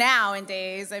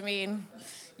nowadays. I mean,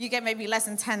 you get maybe less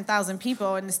than 10,000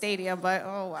 people in the stadium, but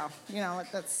oh well,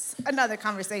 that's another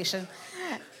conversation.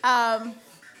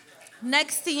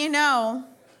 Next thing you know,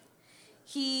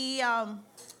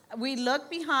 we looked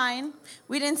behind,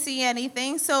 we didn't see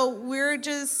anything, so we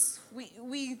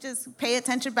just pay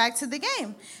attention back to the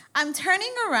game. I'm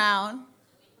turning around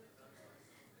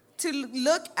to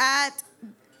look at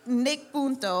Nick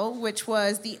Punto, which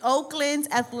was the Oakland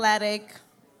Athletic.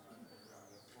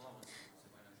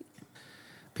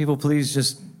 People, please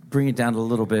just bring it down a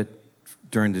little bit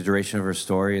during the duration of her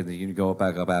story, and then you can go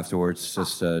back up afterwards.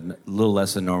 Just a little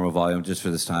less than normal volume, just for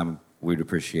this time. We'd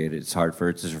appreciate it. It's hard for her.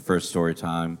 It's her first story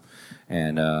time,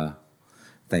 and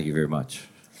thank you very much.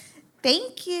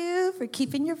 Thank you for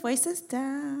keeping your voices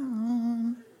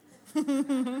down.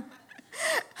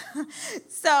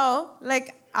 So,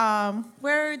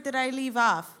 where did I leave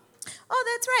off? Oh,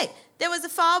 that's right. There was a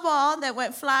foul ball that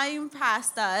went flying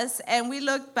past us, and we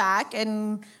looked back,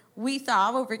 and we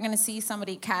thought we were going to see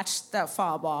somebody catch that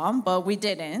foul ball, but we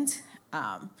didn't.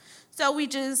 So we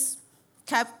just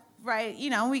kept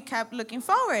we kept looking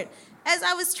forward. As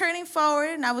I was turning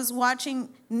forward and I was watching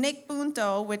Nick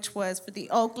Punto, which was for the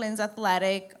Oakland's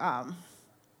Athletic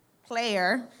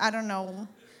player, I don't know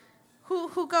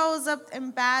who goes up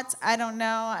and bats. I don't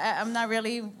know. I'm not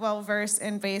really well versed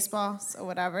in baseball, so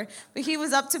whatever. But he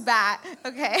was up to bat,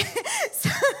 okay? So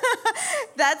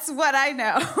that's what I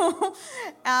know.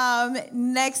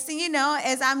 Next thing you know,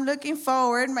 as I'm looking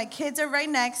forward, my kids are right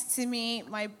next to me.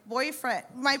 My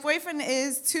boyfriend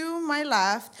is to my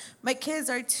left. My kids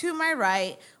are to my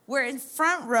right. We're in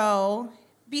front row,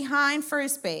 behind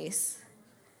first base.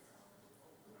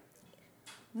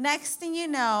 Next thing you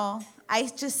know, I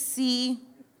just see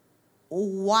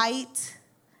white.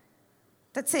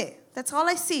 That's it. That's all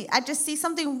I see. I just see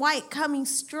something white coming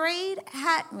straight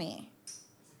at me.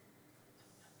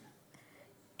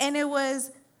 And it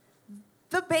was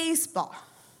the baseball.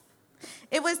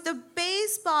 It was the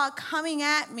baseball coming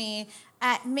at me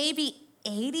at maybe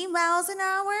 80 miles an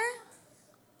hour,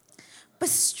 but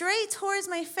straight towards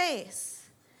my face.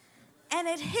 And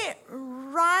it hit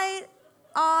right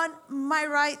on my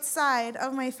right side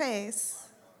of my face.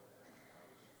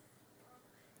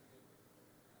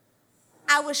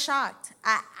 I was shocked.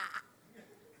 I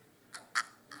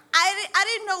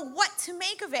didn't know what to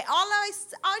make of it. All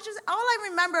I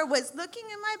remember was looking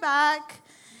in my back,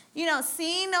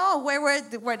 seeing,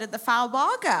 where did the foul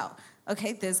ball go?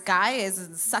 Okay, this guy is a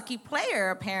sucky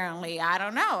player, apparently. I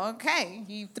don't know. Okay,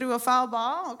 he threw a foul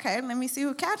ball. Okay, let me see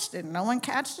who catched it. No one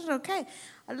catched it. Okay.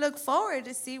 I look forward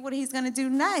to see what he's going to do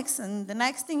next. And the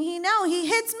next thing he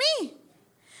hits me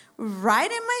right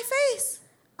in my face.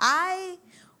 I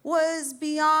was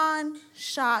beyond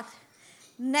shocked.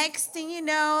 Next thing you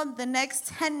know, the next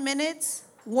 10 minutes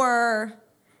was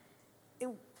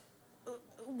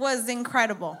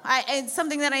incredible. It's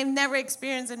something that I've never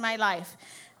experienced in my life.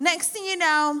 Next thing you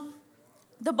know,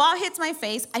 the ball hits my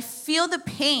face. I feel the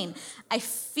pain. I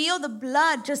feel the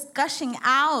blood just gushing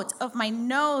out of my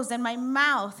nose and my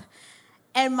mouth.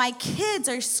 And my kids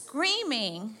are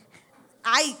screaming.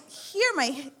 I hear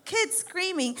my kids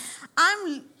screaming.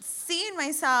 I'm seeing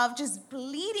myself just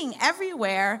bleeding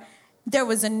everywhere. There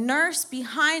was a nurse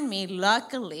behind me,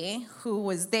 luckily, who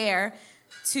was there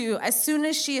as soon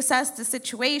as she assessed the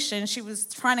situation, she was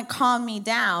trying to calm me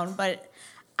down, but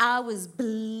I was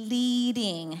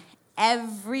bleeding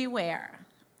everywhere.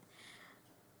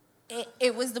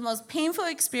 It was the most painful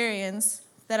experience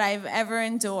that I've ever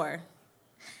endured.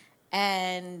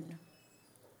 And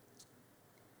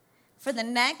for the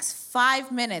next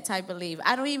 5 minutes, I believe,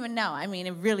 I don't even know. I mean,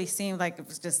 it really seemed like it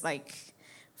was just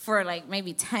for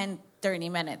maybe 10, 30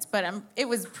 minutes, but it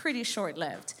was pretty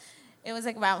short-lived. It was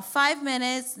about 5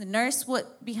 minutes. The nurse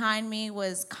behind me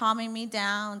was calming me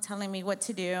down, telling me what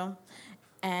to do.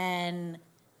 And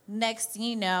next thing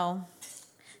you know,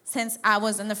 since I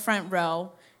was in the front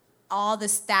row, all the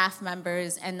staff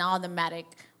members and all the medic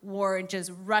were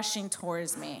just rushing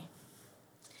towards me.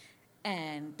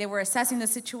 And they were assessing the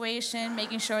situation,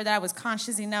 making sure that I was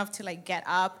conscious enough to get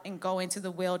up and go into the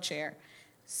wheelchair.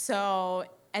 So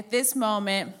at this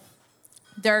moment,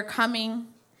 they're coming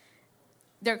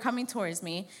towards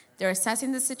me. They're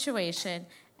assessing the situation,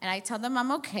 and I tell them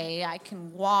I'm okay. I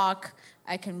can walk,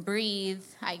 I can breathe,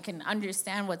 I can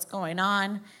understand what's going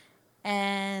on.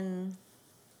 And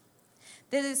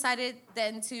they decided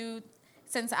then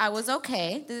since I was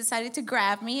okay, they decided to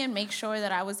grab me and make sure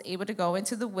that I was able to go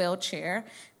into the wheelchair,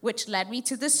 which led me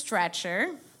to the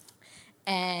stretcher.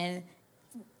 And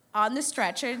on the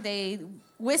stretcher, they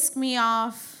whisked me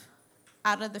off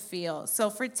out of the field. So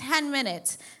for 10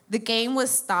 minutes, the game was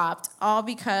stopped, all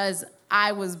because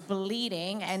I was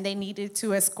bleeding and they needed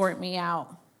to escort me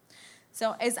out.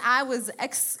 So as I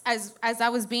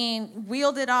was being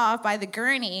wheeled off by the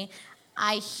gurney,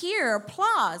 I hear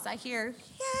applause. I hear,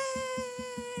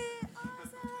 yay,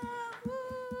 awesome,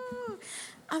 woo.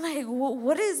 I'm like, well,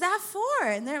 what is that for?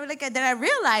 And they're like, then I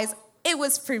realized it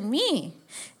was for me.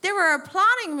 They were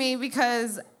applauding me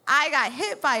because I got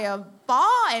hit by a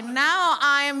ball and now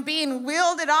I am being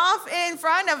wheeled off in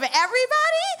front of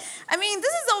everybody. I mean,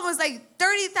 this is almost like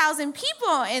 30,000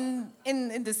 people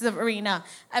in this arena,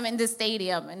 this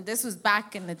stadium. And this was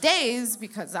back in the days,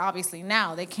 because obviously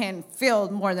now they can't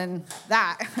field more than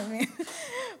that.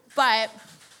 But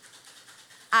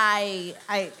I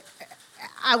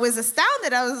was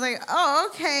astounded. I was like, oh,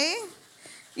 okay.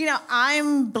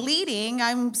 I'm bleeding,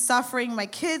 I'm suffering, my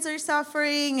kids are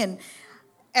suffering, and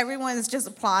everyone's just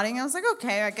applauding. I was like,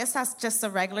 okay, I guess that's just a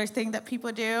regular thing that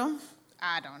people do.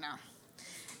 I don't know.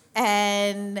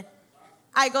 And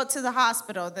I go to the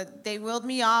hospital. They wheeled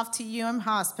me off to UM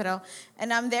Hospital,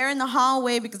 and I'm there in the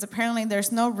hallway because apparently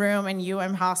there's no room in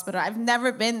UM Hospital. I've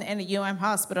never been in a UM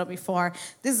Hospital before.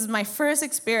 This is my first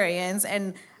experience,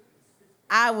 and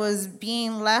I was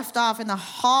being left off in the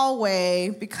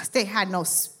hallway because they had no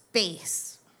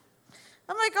space.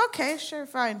 I'm like, okay, sure,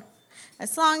 fine.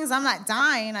 As long as I'm not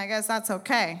dying, I guess that's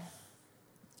okay.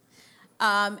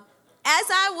 As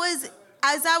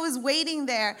I was waiting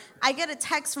there, I get a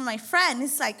text from my friend.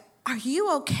 It's like, are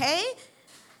you okay?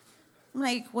 I'm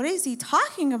like, what is he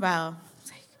talking about?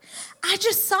 It's like, I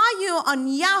just saw you on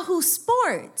Yahoo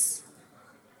Sports.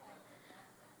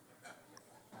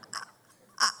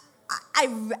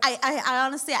 I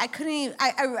honestly, I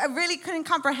really couldn't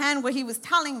comprehend what he was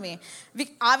telling me.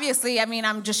 Obviously,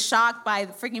 I'm just shocked by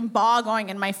the freaking ball going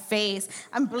in my face.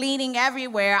 I'm bleeding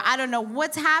everywhere. I don't know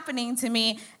what's happening to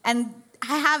me. And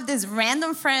I have this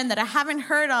random friend that I haven't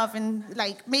heard of in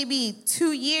like maybe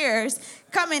 2 years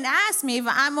come and ask me if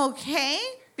I'm okay,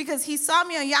 because he saw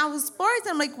me on Yahoo Sports.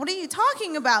 I'm like, what are you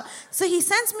talking about? So he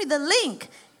sends me the link.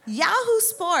 Yahoo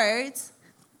Sports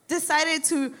decided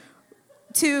to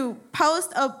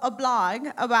post a blog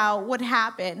about what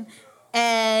happened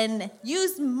and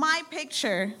use my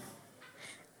picture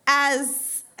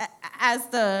as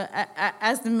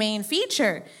the main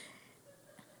feature.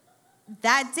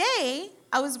 That day,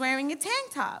 I was wearing a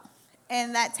tank top,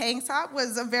 and that tank top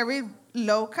was a very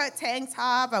low-cut tank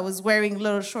top. I was wearing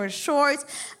little short shorts.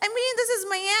 This is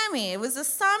Miami. It was the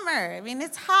summer.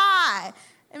 It's hot.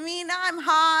 I'm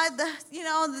hot,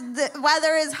 the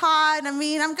weather is hot. I'm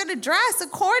going to dress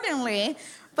accordingly.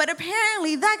 But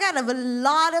apparently that got a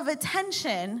lot of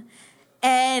attention.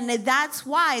 And that's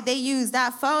why they used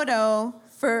that photo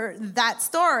for that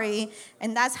story.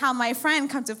 And that's how my friend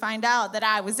come to find out that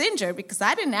I was injured, because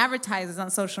I didn't advertise this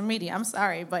on social media. I'm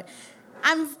sorry, but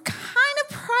I'm kind of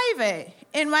private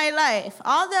in my life.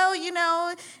 Although,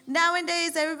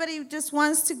 nowadays everybody just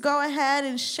wants to go ahead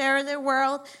and share their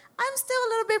world. I'm still a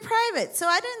little bit private, so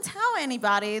I didn't tell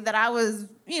anybody that I was,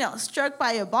 struck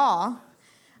by a ball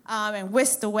and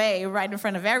whisked away right in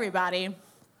front of everybody.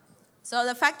 So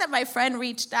the fact that my friend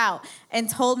reached out and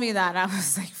told me that, I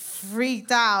was like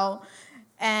freaked out.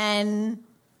 And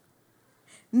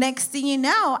next thing you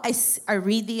know, I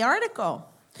read the article.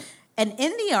 And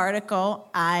in the article,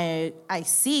 I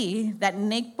see that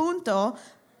Nick Punto,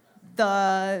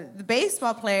 the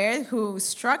baseball player who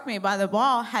struck me by the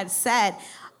ball, had said,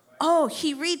 oh,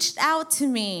 he reached out to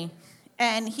me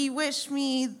and he wished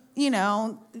me,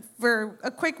 for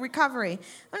a quick recovery.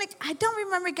 I'm like, I don't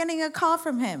remember getting a call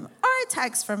from him or a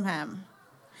text from him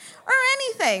or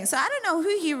anything. So I don't know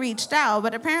who he reached out,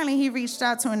 but apparently he reached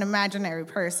out to an imaginary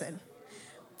person.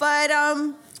 But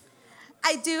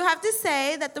I do have to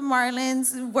say that the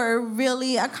Marlins were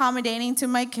really accommodating to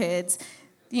my kids.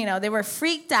 They were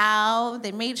freaked out.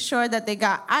 They made sure that they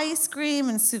got ice cream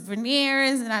and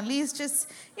souvenirs and at least just,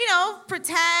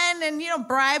 pretend and,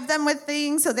 bribe them with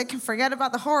things so they can forget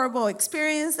about the horrible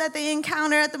experience that they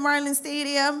encountered at the Marlins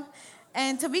Stadium.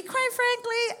 And to be quite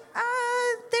frankly,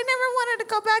 they never wanted to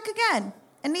go back again,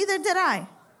 and neither did I.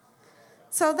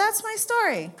 So that's my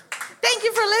story. Thank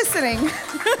you for listening.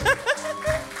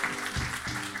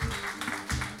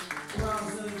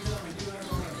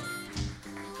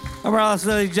 All right, ladies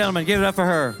and gentlemen, give it up for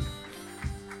her.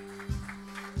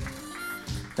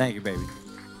 Thank you, baby.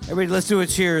 Everybody, let's do a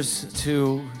cheers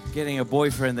to getting a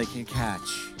boyfriend that can catch.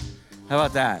 How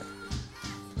about that?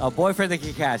 A boyfriend that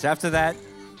can catch. After that,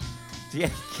 yeah,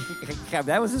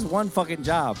 that was his one fucking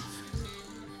job.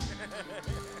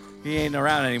 He ain't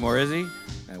around anymore, is he?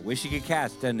 I wish he could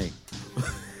catch, didn't he?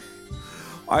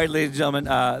 All right, ladies and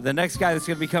gentlemen, the next guy that's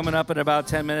going to be coming up in about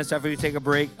 10 minutes after we take a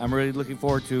break, I'm really looking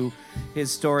forward to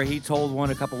his story. He told one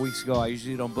a couple weeks ago. I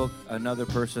usually don't book another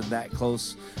person that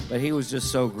close, but he was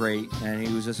just so great, and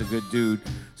he was just a good dude.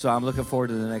 So I'm looking forward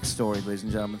to the next story, ladies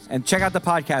and gentlemen. And check out the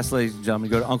podcast, ladies and gentlemen.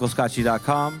 Go to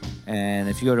UncleScotchy.com, and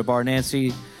if you go to Bar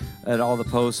Nancy, at all the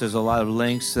posts, there's a lot of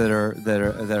links that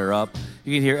are up.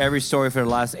 You can hear every story for the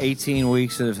last 18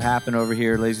 weeks that have happened over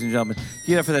here, ladies and gentlemen.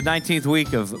 Get up for the 19th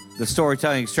week of the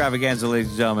storytelling extravaganza, ladies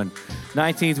and gentlemen.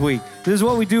 19th week. This is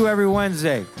what we do every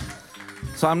Wednesday.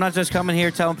 So I'm not just coming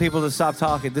here telling people to stop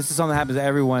talking. This is something that happens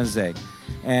every Wednesday.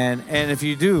 And if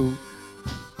you do,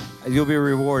 you'll be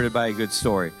rewarded by a good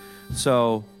story.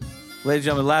 So, ladies and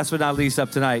gentlemen, last but not least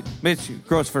up tonight, Mitch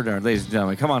Grossfurner, ladies and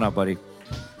gentlemen. Come on up, buddy.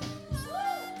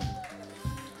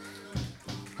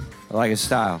 I like his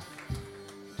style.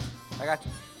 I got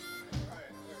you.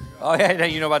 Oh, yeah,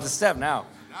 you know about the step now.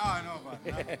 Now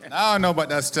I know about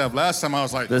that step. Last time I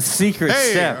was like, the secret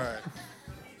hey, step.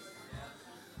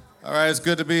 All right, it's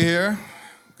good to be here.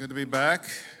 Good to be back.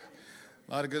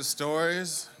 A lot of good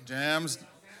stories, jams.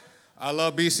 I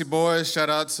love BC Boys. Shout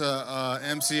out to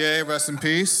MCA, rest in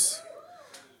peace.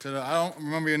 I don't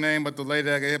remember your name, but the lady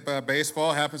that got hit by a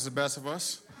baseball, happens to the best of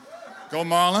us. Go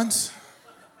Marlins.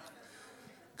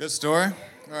 Good story.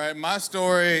 All right, my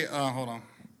story, hold on.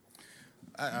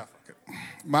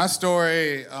 My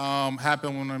story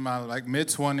happened when in my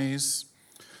mid-20s.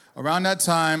 Around that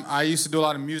time, I used to do a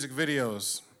lot of music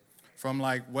videos from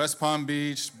West Palm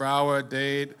Beach, Broward,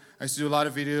 Dade. I used to do a lot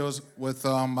of videos with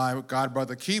my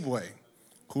godbrother Keebway,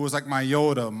 who was my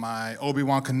Yoda, my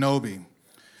Obi-Wan Kenobi,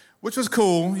 which was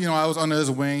cool. You know, I was under his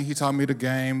wing. He taught me the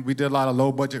game. We did a lot of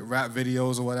low-budget rap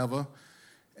videos or whatever.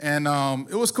 And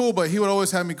it was cool, but he would always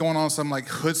have me going on some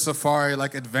hood safari,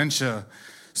 adventure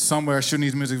somewhere shooting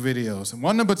these music videos. And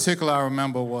one in particular I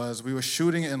remember was we were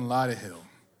shooting in Lauderhill.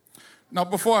 Now,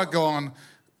 before I go on,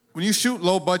 when you shoot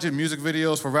low-budget music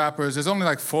videos for rappers, there's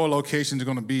only 4 locations you're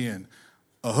going to be in.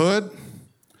 A hood,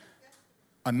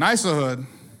 a nicer hood,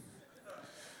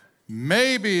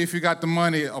 maybe, if you got the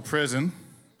money, a prison,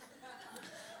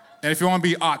 and if you want to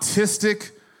be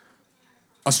artistic,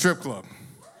 a strip club.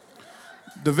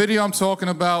 The video I'm talking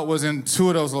about was in 2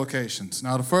 of those locations.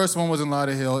 Now, the first one was in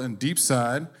Lauderhill in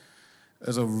Deepside.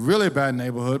 It's a really bad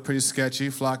neighborhood, pretty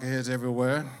sketchy, flock of heads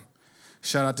everywhere.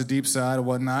 Shout out to Deepside and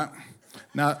whatnot.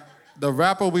 Now, the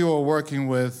rapper we were working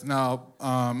with,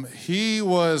 he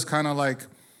was kind of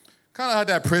had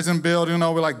that prison build, you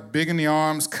know, we're big in the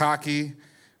arms, cocky,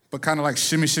 but kind of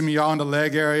shimmy y'all in the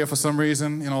leg area for some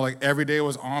reason. You know, every day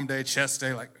was arm day, chest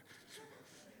day,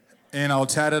 and all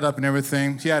tatted up and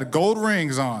everything. He had gold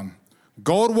rings on,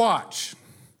 gold watch,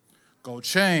 gold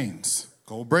chains,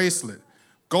 gold bracelet,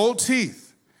 gold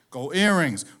teeth, gold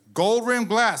earrings, gold rimmed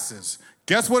glasses.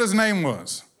 Guess what his name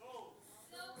was?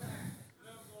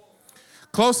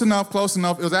 Close enough.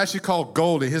 It was actually called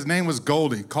Goldie. His name was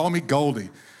Goldie. Call me Goldie.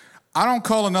 I don't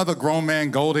call another grown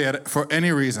man Goldie for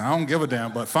any reason. I don't give a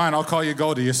damn, but fine, I'll call you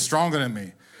Goldie. You're stronger than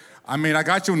me. I mean, I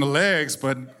got you in the legs,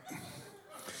 but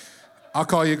I'll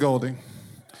call you Goldie.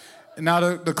 Now,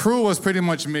 the crew was pretty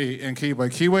much me and Keyway.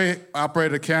 Keyway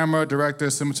operated a camera, director,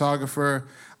 cinematographer.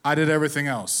 I did everything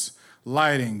else.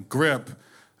 Lighting, grip,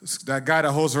 that guy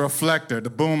that holds a reflector, the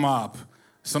boom op,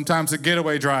 sometimes the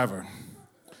getaway driver.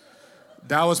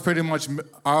 That was pretty much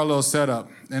our little setup.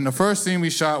 And the first scene we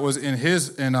shot was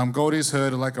in Goldie's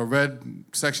hood, a red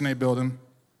Section 8 building.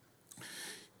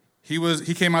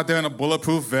 He came out there in a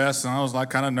bulletproof vest, and I was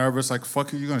kind of nervous,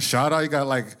 fuck you gonna shout out?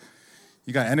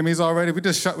 You got enemies already? We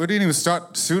didn't even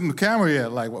start shooting the camera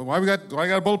yet. Why I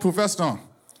got a bulletproof vest on?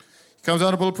 He comes out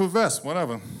in a bulletproof vest,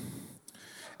 whatever.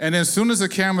 And then as soon as the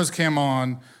cameras came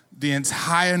on, the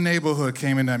entire neighborhood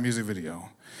came in that music video.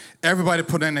 Everybody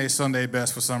put in their Sunday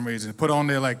best for some reason. Put on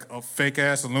their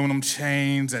fake-ass aluminum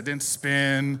chains that didn't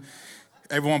spin.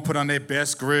 Everyone put on their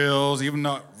best grills, even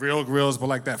not real grills,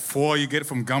 but that foil you get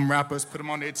from gum wrappers, put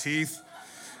them on their teeth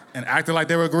and acted like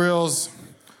they were grills.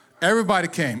 Everybody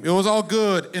came. It was all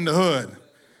good in the hood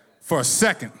for a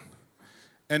second.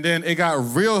 And then it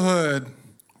got real hood,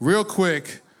 real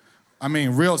quick. I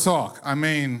mean, real talk. I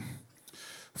mean,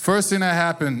 first thing that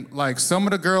happened, some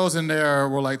of the girls in there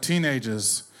were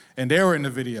teenagers, and they were in the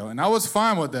video. And I was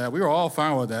fine with that. We were all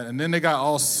fine with that. And then they got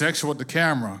all sexual with the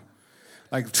camera,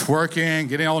 twerking,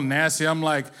 getting all nasty. I'm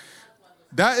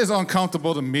that is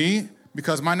uncomfortable to me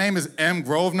because my name is M.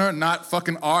 Grosvenor, not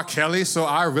fucking R. Kelly, so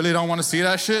I really don't want to see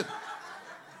that shit.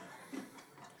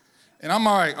 And I'm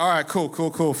all right,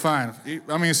 cool, fine.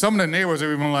 I mean, some of the neighbors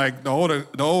are even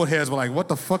the old heads were what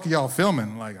the fuck are y'all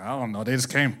filming? I don't know, they just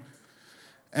came.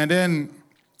 And then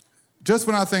just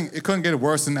when I think it couldn't get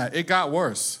worse than that, it got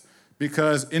worse.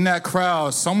 Because in that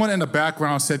crowd, someone in the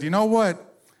background said, you know what?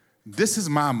 This is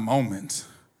my moment.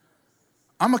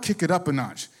 I'm gonna kick it up a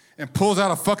notch. And pulls out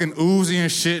a fucking Uzi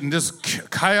and shit and just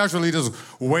casually just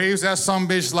waves at some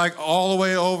bitch like all the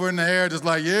way over in the air, just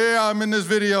like, yeah, I'm in this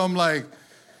video. I'm like,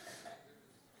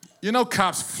 you know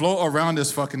cops float around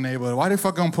this fucking neighborhood. Why they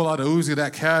fucking gonna pull out a Uzi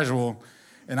that casual?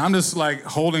 And I'm just like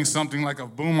holding something like a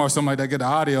boom or something like that, get the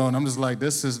audio, and I'm just like,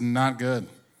 this is not good.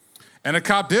 And the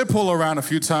cop did pull around a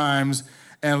few times,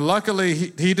 and luckily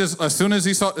he just, as soon as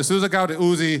the guy with the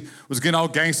Uzi was getting all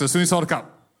gangster, as soon as he saw the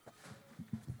cop,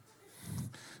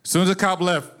 as soon as the cop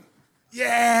left,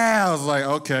 yeah, I was like,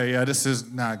 okay, yeah, this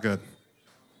is not good.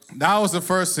 That was the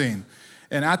first scene.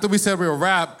 And after we said we were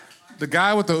wrapped, the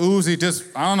guy with the Uzi just,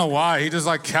 I don't know why, he just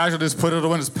like casually just put it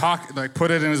in his pocket, like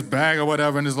put it in his bag or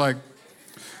whatever, and is like,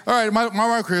 all right, my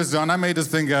work career is done. I made this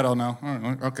thing ghetto now. All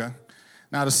right, okay.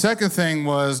 Now the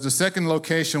second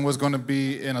location was going to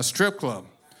be in a strip club.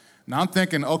 Now I'm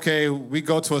thinking, okay, we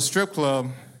go to a strip club.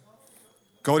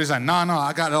 Goldie's like, no,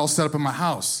 I got it all set up in my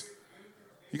house.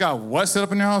 You got what set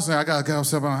up in your house? I got it all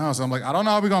set up in my house. I'm like, I don't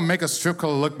know how we're going to make a strip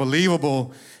club look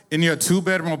believable in your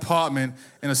 2-bedroom apartment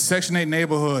in a Section 8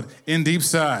 neighborhood in Deep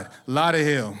Side,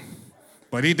 Lauderhill.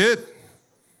 But he did.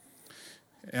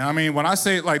 And I mean, when I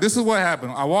say, like, this is what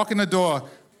happened. I walk in the door.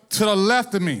 To the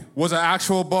left of me was an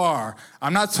actual bar.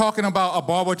 I'm not talking about a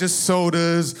bar with just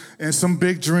sodas and some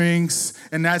big drinks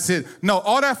and that's it. No,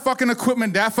 all that fucking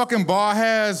equipment that fucking bar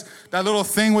has, that little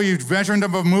thing where you venture into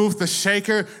vermouth, the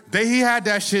shaker, he had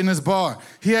that shit in his bar.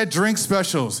 He had drink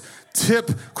specials, tip,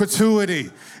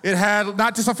 gratuity. It had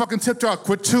not just a fucking tip jar,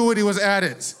 gratuity was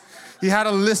added. He had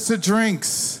a list of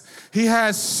drinks. He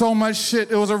had so much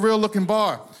shit. It was a real looking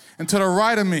bar. And to the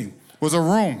right of me was a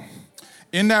room.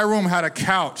 In that room had a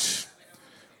couch,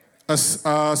 a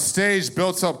stage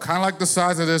built up kind of like the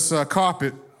size of this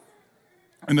carpet,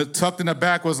 and tucked in the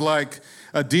back was like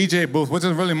a DJ booth, which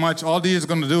isn't really much. All DJ's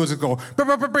gonna do is just go,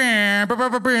 coming to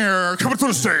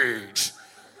the stage.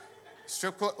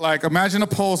 Strip club, like imagine a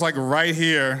pole's like right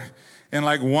here, and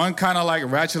like one kind of like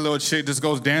ratchet little chick just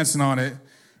goes dancing on it.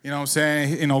 You know what I'm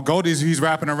saying? You know, Goldie's, he's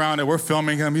rapping around it. We're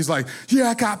filming him. He's like, yeah,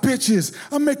 I got bitches.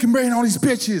 I'm making rain on these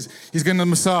bitches. He's getting a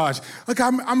massage. Like,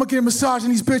 I'm going to get a massage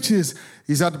on these bitches.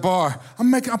 He's at the bar.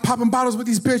 I'm popping bottles with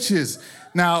these bitches.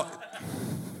 Now,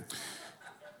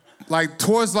 like,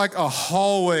 towards like a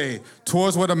hallway,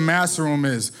 towards where the master room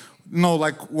is, you know,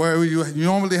 like where you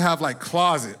normally have like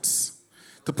closets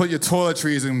to put your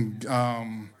toiletries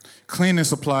and cleaning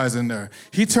supplies in there.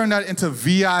 He turned that into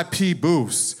VIP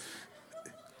booths.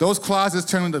 Those closets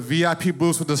turn into VIP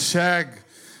booths with the shag,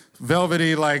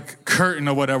 velvety like curtain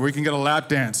or whatever. You can get a lap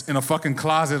dance in a fucking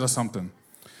closet or something.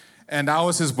 And that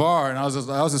was his bar, and I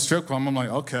was a strip club. I'm like,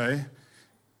 okay,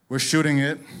 we're shooting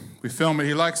it, we film it,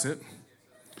 he likes it.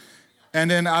 And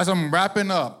then as I'm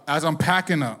wrapping up, as I'm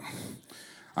packing up,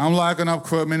 I'm locking up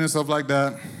equipment and stuff like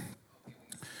that.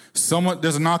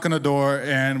 There's a knock on the door,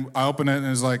 and I open it, and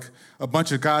there's like a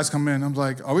bunch of guys come in. I'm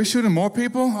like, are we shooting more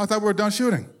people? I thought we were done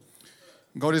shooting.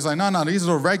 Goldie's like, no, these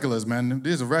are the regulars, man.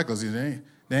 These are regulars. They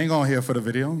ain't going here for the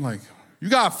video. I'm like, you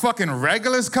got fucking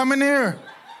regulars coming here?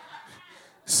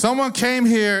 Someone came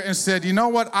here and said, you know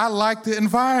what? I like the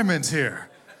environment here.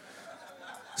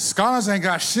 Scholars ain't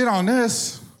got shit on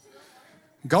this.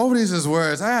 Goldie's is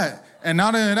where it's at. And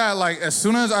not only that, like, as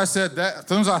soon as I said that, as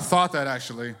soon as I thought that,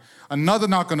 actually, another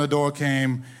knock on the door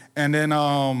came, and then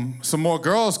some more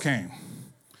girls came.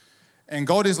 And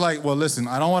Goldie's like, well, listen,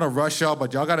 I don't want to rush y'all,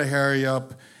 but y'all got to hurry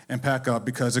up and pack up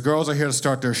because the girls are here to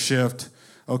start their shift,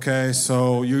 okay?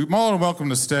 So you're more than welcome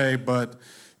to stay, but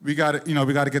we got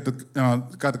to get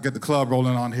the club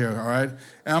rolling on here, all right?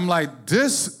 And I'm like,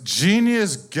 this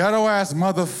genius ghetto-ass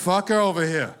motherfucker over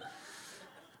here,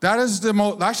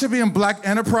 that should be in Black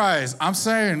Enterprise. I'm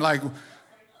saying, like,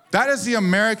 that is the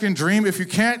American dream. If you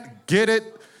can't get it,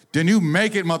 then you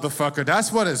make it, motherfucker.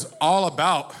 That's what it's all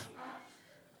about.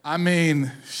 I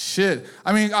mean, shit.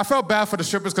 I mean, I felt bad for the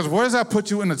strippers because where does that put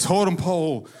you in the totem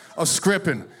pole of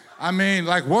scripting? I mean,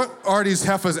 like, what are these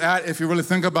heifers at if you really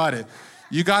think about it?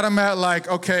 You got them at, like,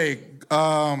 okay,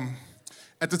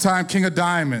 at the time, King of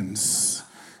Diamonds,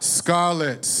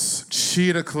 Scarlett's,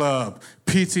 Cheetah Club,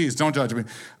 PTs, don't judge me,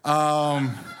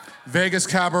 Vegas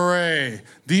Cabaret,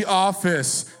 The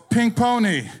Office, Pink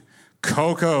Pony,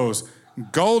 Coco's,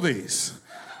 Goldie's.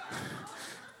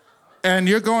 And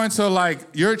you're going to, like,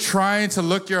 you're trying to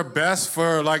look your best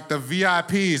for, like, the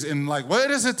VIPs. And, like, what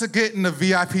is it to get in the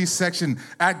VIP section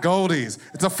at Goldie's?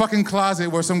 It's a fucking closet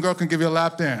where some girl can give you a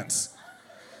lap dance.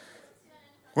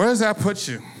 Where does that put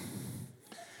you?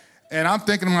 And I'm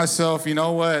thinking to myself, you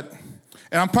know what?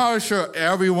 And I'm probably sure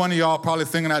every one of y'all probably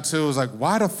thinking that too. Is like,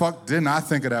 why the fuck didn't I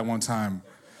think of that one time?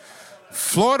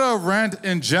 Florida rent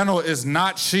in general is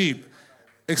not cheap.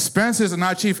 Expenses are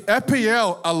not cheap.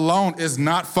 FPL alone is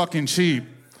not fucking cheap.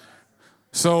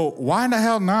 So why in the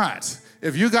hell not?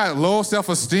 If you got low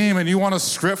self-esteem and you want to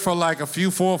script for like a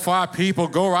few 4 or 5 people,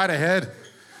 go right ahead.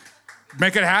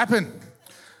 Make it happen.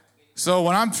 So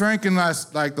when I'm drinking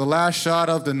like the last shot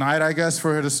of the night, I guess,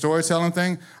 for the storytelling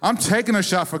thing, I'm taking a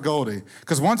shot for Goldie.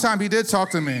 Because one time he did talk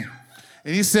to me,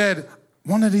 and he said,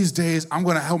 one of these days, I'm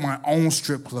going to have my own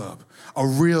strip club, a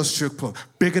real strip club,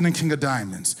 bigger than King of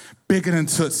Diamonds, bigger than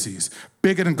Tootsie's,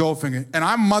 bigger than Goldfinger. And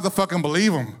I motherfucking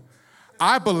believe him.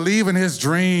 I believe in his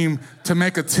dream to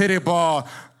make a titty bar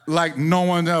like no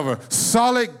one ever.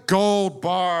 Solid gold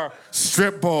bar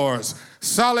strip bars.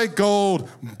 Solid gold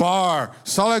bar,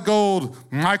 solid gold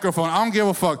microphone. I don't give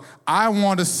a fuck. I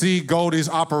want to see Goldie's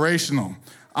operational.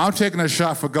 I'm taking a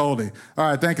shot for Goldie.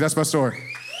 All right, thank you. That's my story.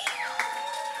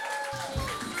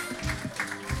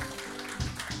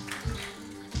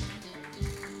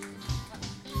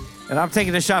 And I'm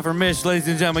taking a shot for Mitch, ladies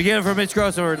and gentlemen. Get it for Mitch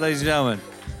Grossenberg, ladies and gentlemen.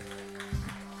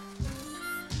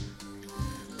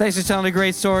 Thanks for telling a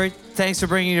great story. Thanks for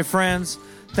bringing your friends.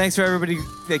 Thanks for everybody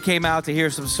that came out to hear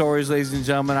some stories, ladies and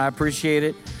gentlemen. I appreciate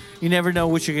it. You never know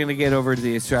what you're going to get over to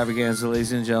the extravaganza,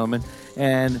 ladies and gentlemen.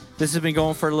 And this has been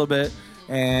going for a little bit,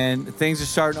 and things are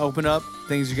starting to open up.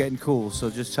 Things are getting cool. So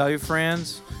just tell your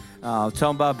friends. Tell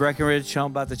them about Breckenridge. Tell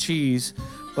them about the cheese.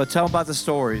 But tell them about the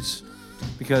stories,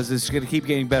 because it's going to keep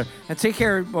getting better. And take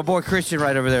care of my boy Christian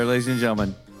right over there, ladies and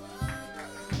gentlemen.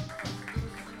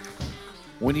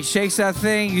 When he shakes that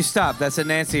thing, you stop. That's a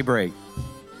Nancy break.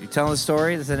 You telling the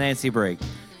story? That's a Nancy break.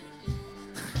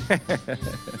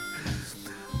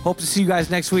 Hope to see you guys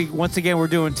next week. Once again, we're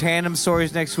doing tandem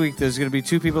stories next week. There's going to be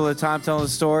 2 people at a time telling the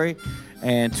story,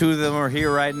 and 2 of them are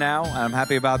here right now. I'm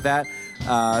happy about that.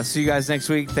 See you guys next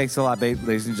week. Thanks a lot,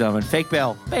 ladies and gentlemen. Fake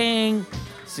bell. Bang.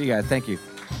 See you guys. Thank you.